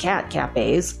cafes and cat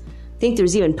cafes. I think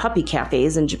there's even puppy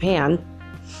cafes in Japan.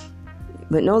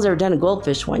 But no one's ever done a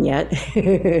goldfish one yet.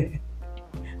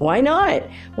 Why not?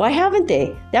 Why haven't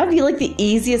they? That would be like the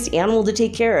easiest animal to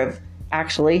take care of,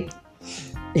 actually.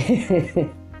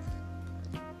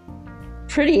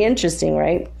 Pretty interesting,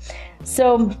 right?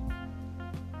 So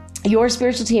your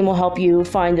spiritual team will help you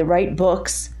find the right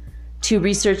books to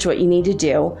research what you need to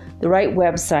do, the right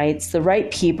websites, the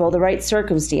right people, the right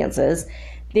circumstances.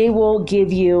 They will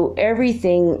give you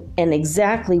everything and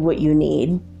exactly what you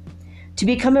need to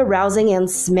become a rousing and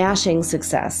smashing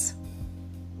success.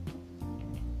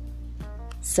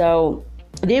 So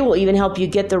they will even help you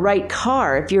get the right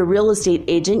car. If you're a real estate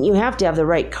agent, you have to have the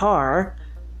right car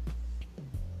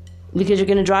because you're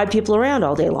going to drive people around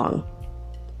all day long.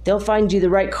 They'll find you the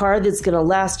right car that's going to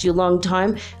last you a long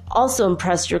time, also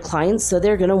impress your clients, so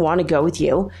they're going to want to go with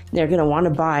you. They're going to want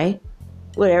to buy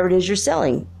whatever it is you're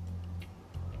selling.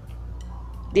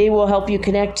 They will help you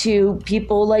connect to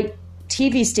people like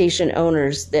TV station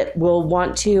owners that will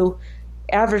want to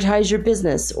advertise your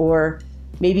business or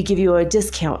maybe give you a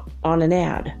discount on an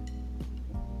ad.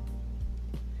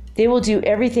 They will do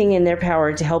everything in their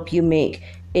power to help you make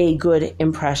a good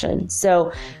impression.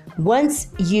 So once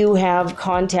you have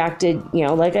contacted,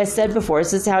 like I said before,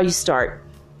 this is how you start.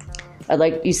 I'd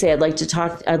like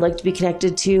to be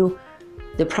connected to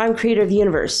the prime creator of the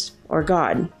universe or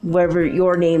God, whatever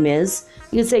your name is.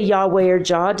 You can say Yahweh or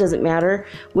Jah, doesn't matter,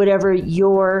 whatever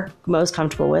you're most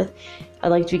comfortable with. I'd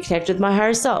like to be connected with my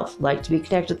higher self, like to be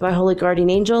connected with my holy guardian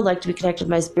angel, like to be connected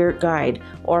with my spirit guide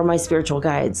or my spiritual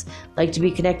guides, like to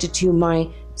be connected to my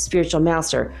spiritual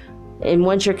master. And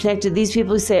once you're connected to these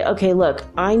people, you say, okay, look,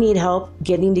 I need help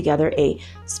getting together a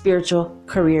spiritual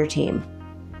career team.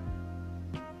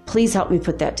 Please help me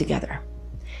put that together.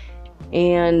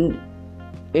 And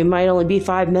it might only be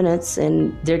 5 minutes,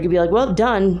 and they're going to be like, well,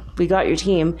 done. We got your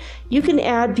team. You can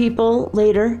add people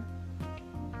later.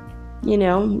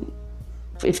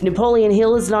 If Napoleon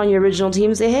Hill isn't on your original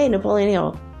team, say, hey, Napoleon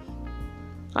Hill,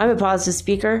 I'm a positive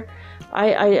speaker.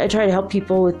 I try to help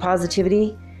people with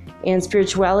positivity and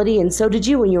spirituality, and so did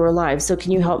you when you were alive. So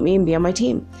can you help me and be on my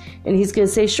team? And he's going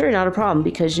to say, sure, not a problem,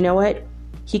 because you know what?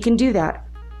 He can do that.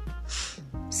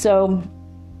 So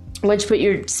once you put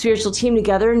your spiritual team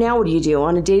together, now what do you do?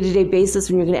 On a day-to-day basis,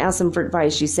 when you're going to ask them for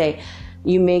advice,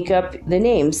 you make up the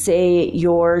name. Say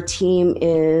your team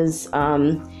is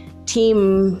we'll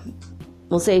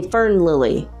say Fern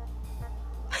Lily.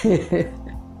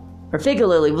 Or Figga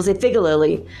Lily. We'll say Figga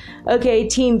Lily. Okay,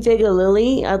 Team Figga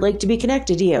Lily, I'd like to be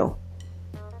connected to you.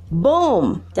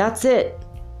 Boom. That's it.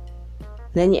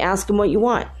 Then you ask them what you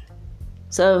want.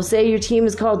 So say your team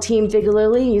is called Team Figga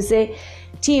Lily. You say,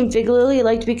 Team Figga Lily, I'd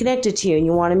like to be connected to you. And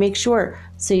you want to make sure.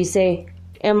 So you say,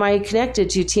 am I connected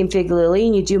to Team Figga Lily?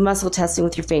 And you do muscle testing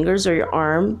with your fingers or your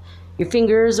arm. Your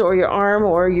fingers or your arm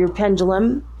or your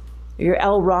pendulum. Or your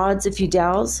L rods if you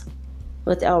dowse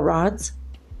with L rods.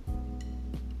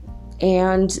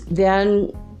 And then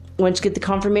once you get the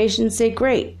confirmation, say,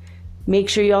 great. Make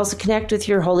sure you also connect with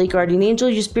your holy guardian angel,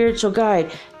 your spiritual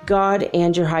guide, God,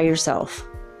 and your higher self.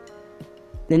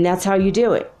 Then that's how you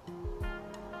do it.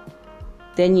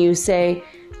 Then you say,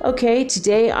 okay,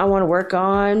 today I want to work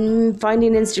on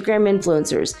finding Instagram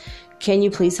influencers. Can you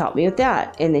please help me with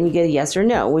that? And then you get a yes or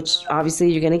no, which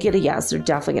obviously you're going to get a yes. They're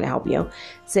definitely going to help you.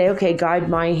 Say, okay, guide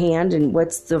my hand, and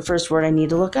what's the first word I need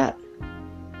to look up?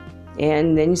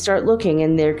 And then you start looking,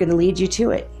 and they're going to lead you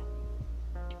to it.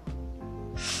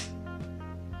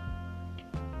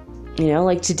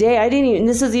 Like today,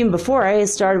 this was even before I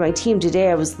started my team. Today,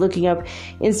 I was looking up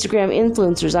Instagram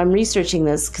influencers. I'm researching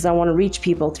this because I want to reach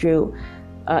people through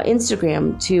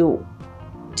Instagram to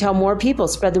tell more people,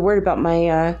 spread the word about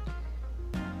my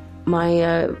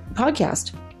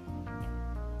podcast.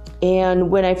 And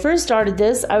when I first started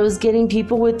this, I was getting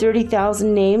people with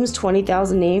 30,000 names,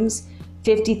 20,000 names,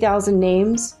 50,000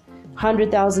 names,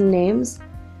 100,000 names.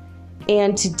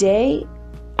 And today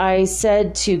I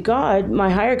said to God, my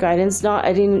higher guidance,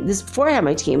 this before I had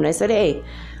my team, and I said, hey,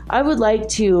 I would like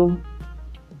to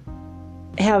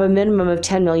have a minimum of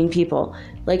 10 million people.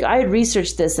 Like, I had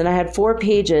researched this, and I had 4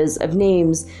 pages of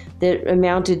names that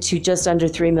amounted to just under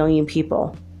 3 million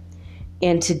people.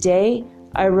 And today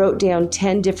I wrote down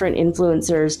 10 different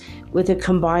influencers with a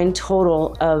combined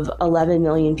total of 11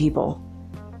 million people.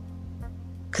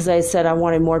 Because I said I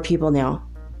wanted more people now.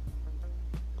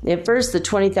 At first, the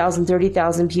 20,000,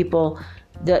 30,000 people,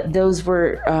 those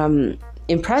were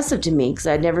impressive to me because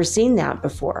I'd never seen that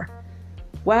before.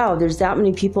 Wow, there's that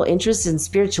many people interested in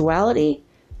spirituality?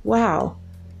 Wow.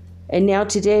 And now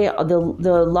today, the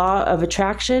law of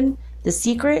attraction, the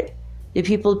secret, The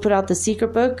people who put out The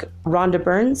Secret Book, Rhonda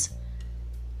Burns,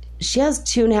 she has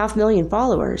 2.5 million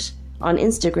followers on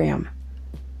Instagram.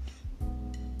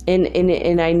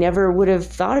 And I never would have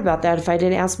thought about that if I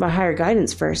didn't ask my higher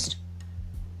guidance first.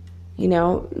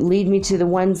 Lead me to the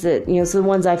ones that, so the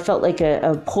ones I felt like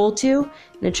a pull to,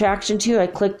 an attraction to, I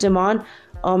clicked them on.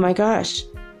 Oh my gosh,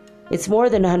 it's more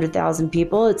than 100,000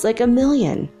 people. It's like 1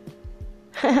 million.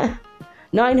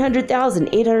 900,000,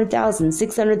 800,000,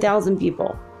 600,000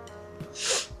 people.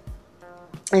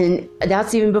 And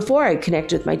that's even before I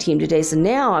connected with my team today. So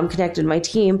now I'm connected with my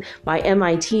team, my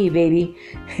MIT, baby,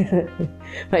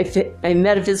 my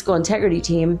metaphysical integrity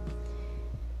team.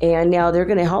 And now they're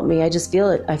going to help me. I just feel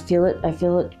it. I feel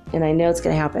it. And I know it's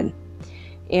going to happen.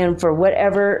 And for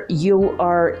whatever you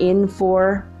are in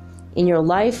for in your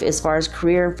life, as far as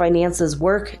career and finances,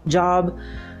 work, job,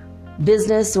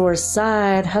 business, or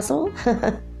side hustle,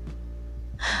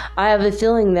 I have a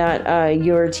feeling that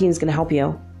your team's going to help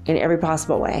you in every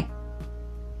possible way.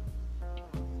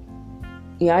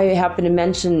 I happened to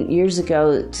mention years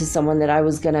ago to someone that I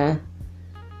was going to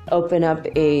open up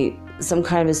some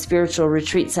kind of a spiritual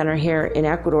retreat center here in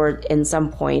Ecuador in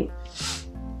some point,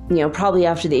 probably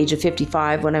after the age of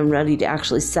 55 when I'm ready to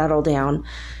actually settle down.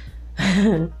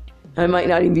 I might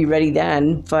not even be ready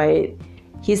then, but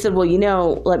he said, well,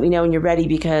 let me know when you're ready,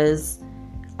 because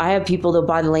I have people that'll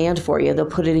buy the land for you. They'll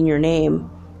put it in your name.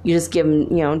 You just give them,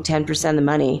 10% of the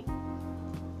money.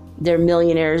 They're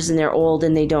millionaires and they're old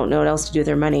and they don't know what else to do with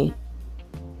their money.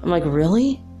 I'm like,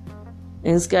 really?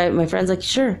 And this guy, my friend's like,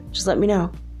 sure, just let me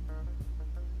know.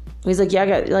 He's like, yeah, I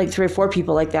got like 3 or 4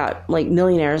 people like that, like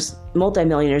millionaires,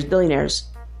 multimillionaires, billionaires.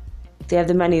 They have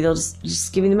the money. They'll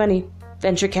just give you the money.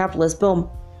 Venture capitalists, boom.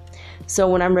 So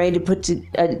when I'm ready to put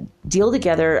a deal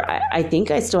together, I think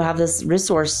I still have this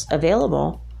resource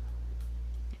available.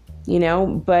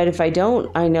 But if I don't,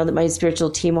 I know that my spiritual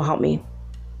team will help me.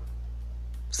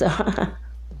 So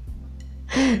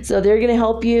they're going to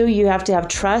help you. You have to have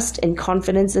trust and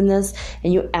confidence in this,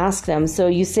 and you ask them. So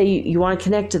you say you want to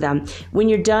connect to them. When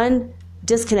you're done,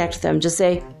 disconnect them. Just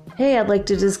say, hey, I'd like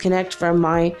to disconnect from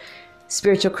my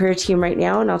spiritual career team right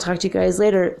now, and I'll talk to you guys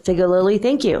later. Figure Lily,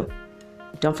 thank you.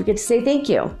 Don't forget to say thank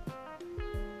you.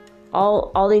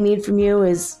 All they need from you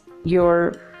is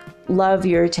your love,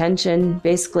 your attention.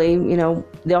 Basically,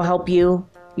 they'll help you.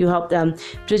 You help them.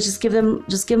 Just give them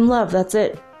love. That's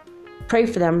it. Pray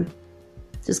for them.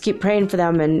 Just keep praying for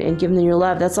them and give them your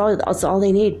love. That's all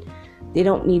they need. They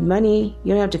don't need money.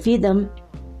 You don't have to feed them.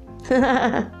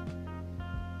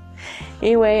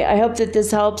 Anyway, I hope that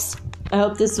this helps. I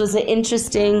hope this was an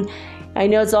interesting. I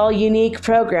know it's all unique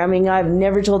programming. I've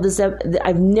never told this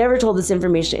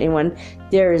information to anyone.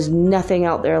 There is nothing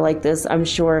out there like this. I'm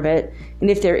sure of it. And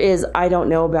if there is, I don't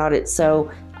know about it. So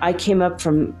I came up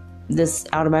from this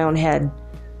out of my own head.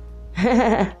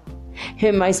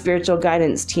 And my spiritual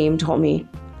guidance team told me,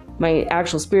 my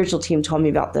actual spiritual team told me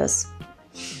about this.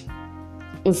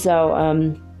 And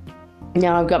so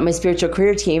now I've got my spiritual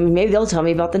career team, and maybe they'll tell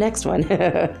me about the next one.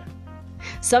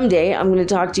 Someday I'm going to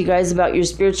talk to you guys about your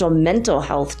spiritual mental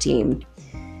health team.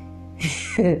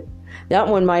 That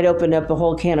one might open up a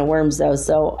whole can of worms, though.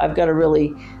 So I've got to really,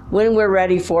 when we're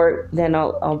ready for it, then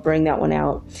I'll bring that one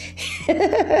out.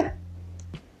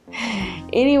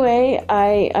 Anyway,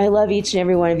 I love each and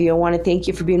every one of you. I want to thank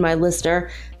you for being my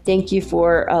listener. Thank you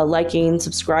for liking,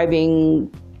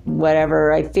 subscribing,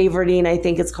 whatever. Favoriting, I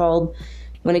think it's called.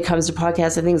 When it comes to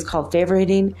podcasts, I think it's called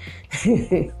favoriting.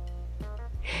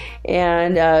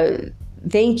 And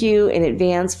thank you in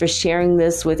advance for sharing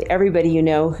this with everybody you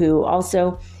know who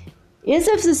also is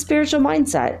of the spiritual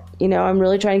mindset. I'm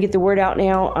really trying to get the word out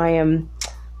now. I am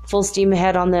full steam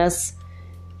ahead on this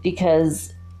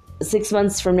because 6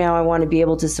 months from now, I want to be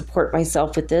able to support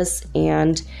myself with this.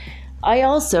 And I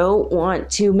also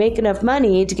want to make enough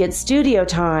money to get studio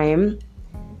time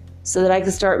so that I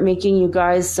can start making you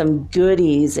guys some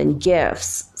goodies and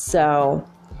gifts. So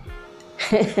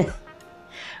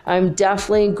I'm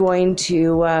definitely going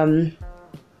to,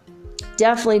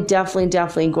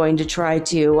 definitely going to try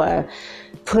to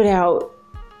put out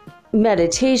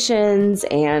meditations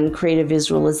and creative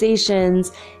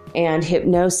visualizations and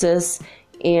hypnosis.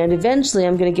 And eventually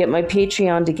I'm going to get my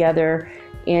Patreon together.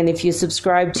 And if you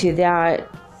subscribe to that,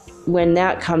 when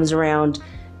that comes around,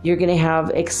 you're going to have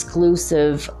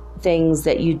exclusive things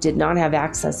that you did not have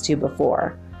access to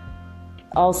before.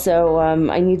 Also,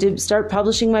 I need to start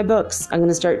publishing my books. I'm going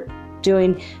to start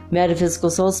doing Metaphysical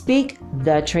Soul Speak,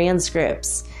 the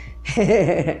transcripts.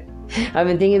 I've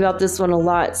been thinking about this one a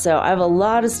lot. So I have a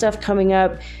lot of stuff coming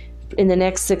up in the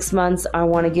next 6 months. I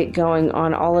want to get going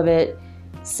on all of it.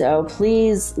 So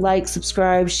please like,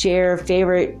 subscribe, share,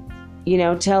 favorite,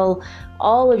 Tell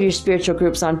all of your spiritual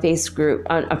groups on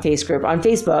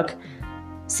Facebook.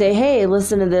 Say, hey,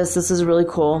 listen to this. This is a really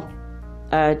cool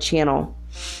channel.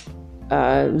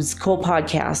 It's a cool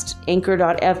podcast.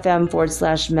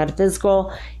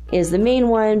 Anchor.fm/metaphysical is the main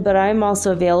one, but I'm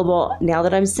also available now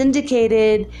that I'm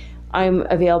syndicated. I'm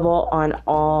available on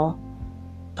all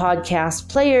podcast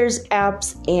players,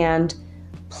 apps, and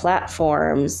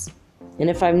platforms. And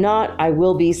if I'm not, I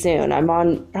will be soon. I'm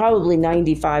on probably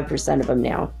 95% of them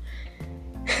now.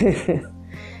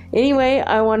 Anyway,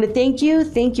 I want to thank you.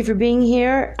 Thank you for being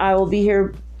here. I will be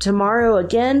here tomorrow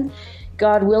again,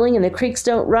 God willing, and the creeks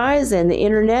don't rise and the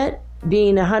internet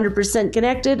being 100%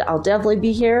 connected. I'll definitely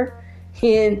be here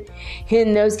in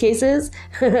those cases.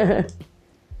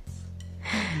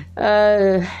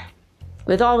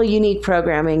 With all the unique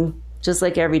programming, just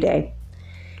like every day.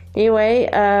 Anyway,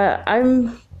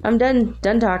 I'm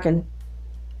done talking.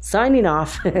 Signing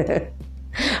off.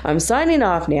 I'm signing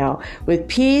off now with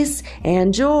peace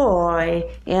and joy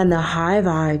and the high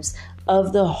vibes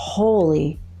of the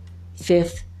holy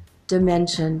fifth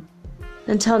dimension.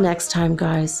 Until next time,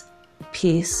 guys,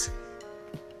 peace.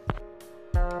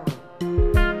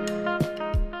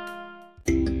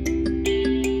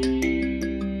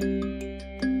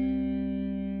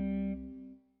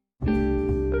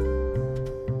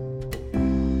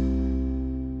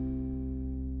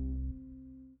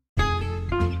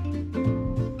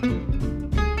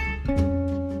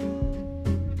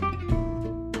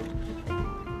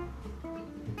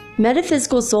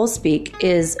 Metaphysical Soul Speak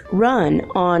is run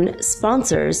on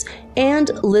sponsors and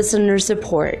listener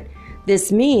support.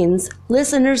 This means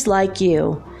listeners like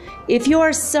you. If you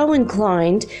are so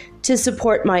inclined to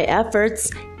support my efforts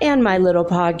and my little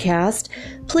podcast,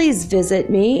 please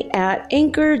visit me at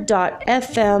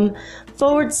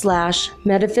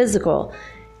anchor.fm/metaphysical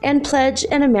and pledge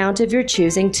an amount of your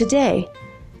choosing today.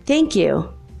 Thank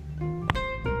you.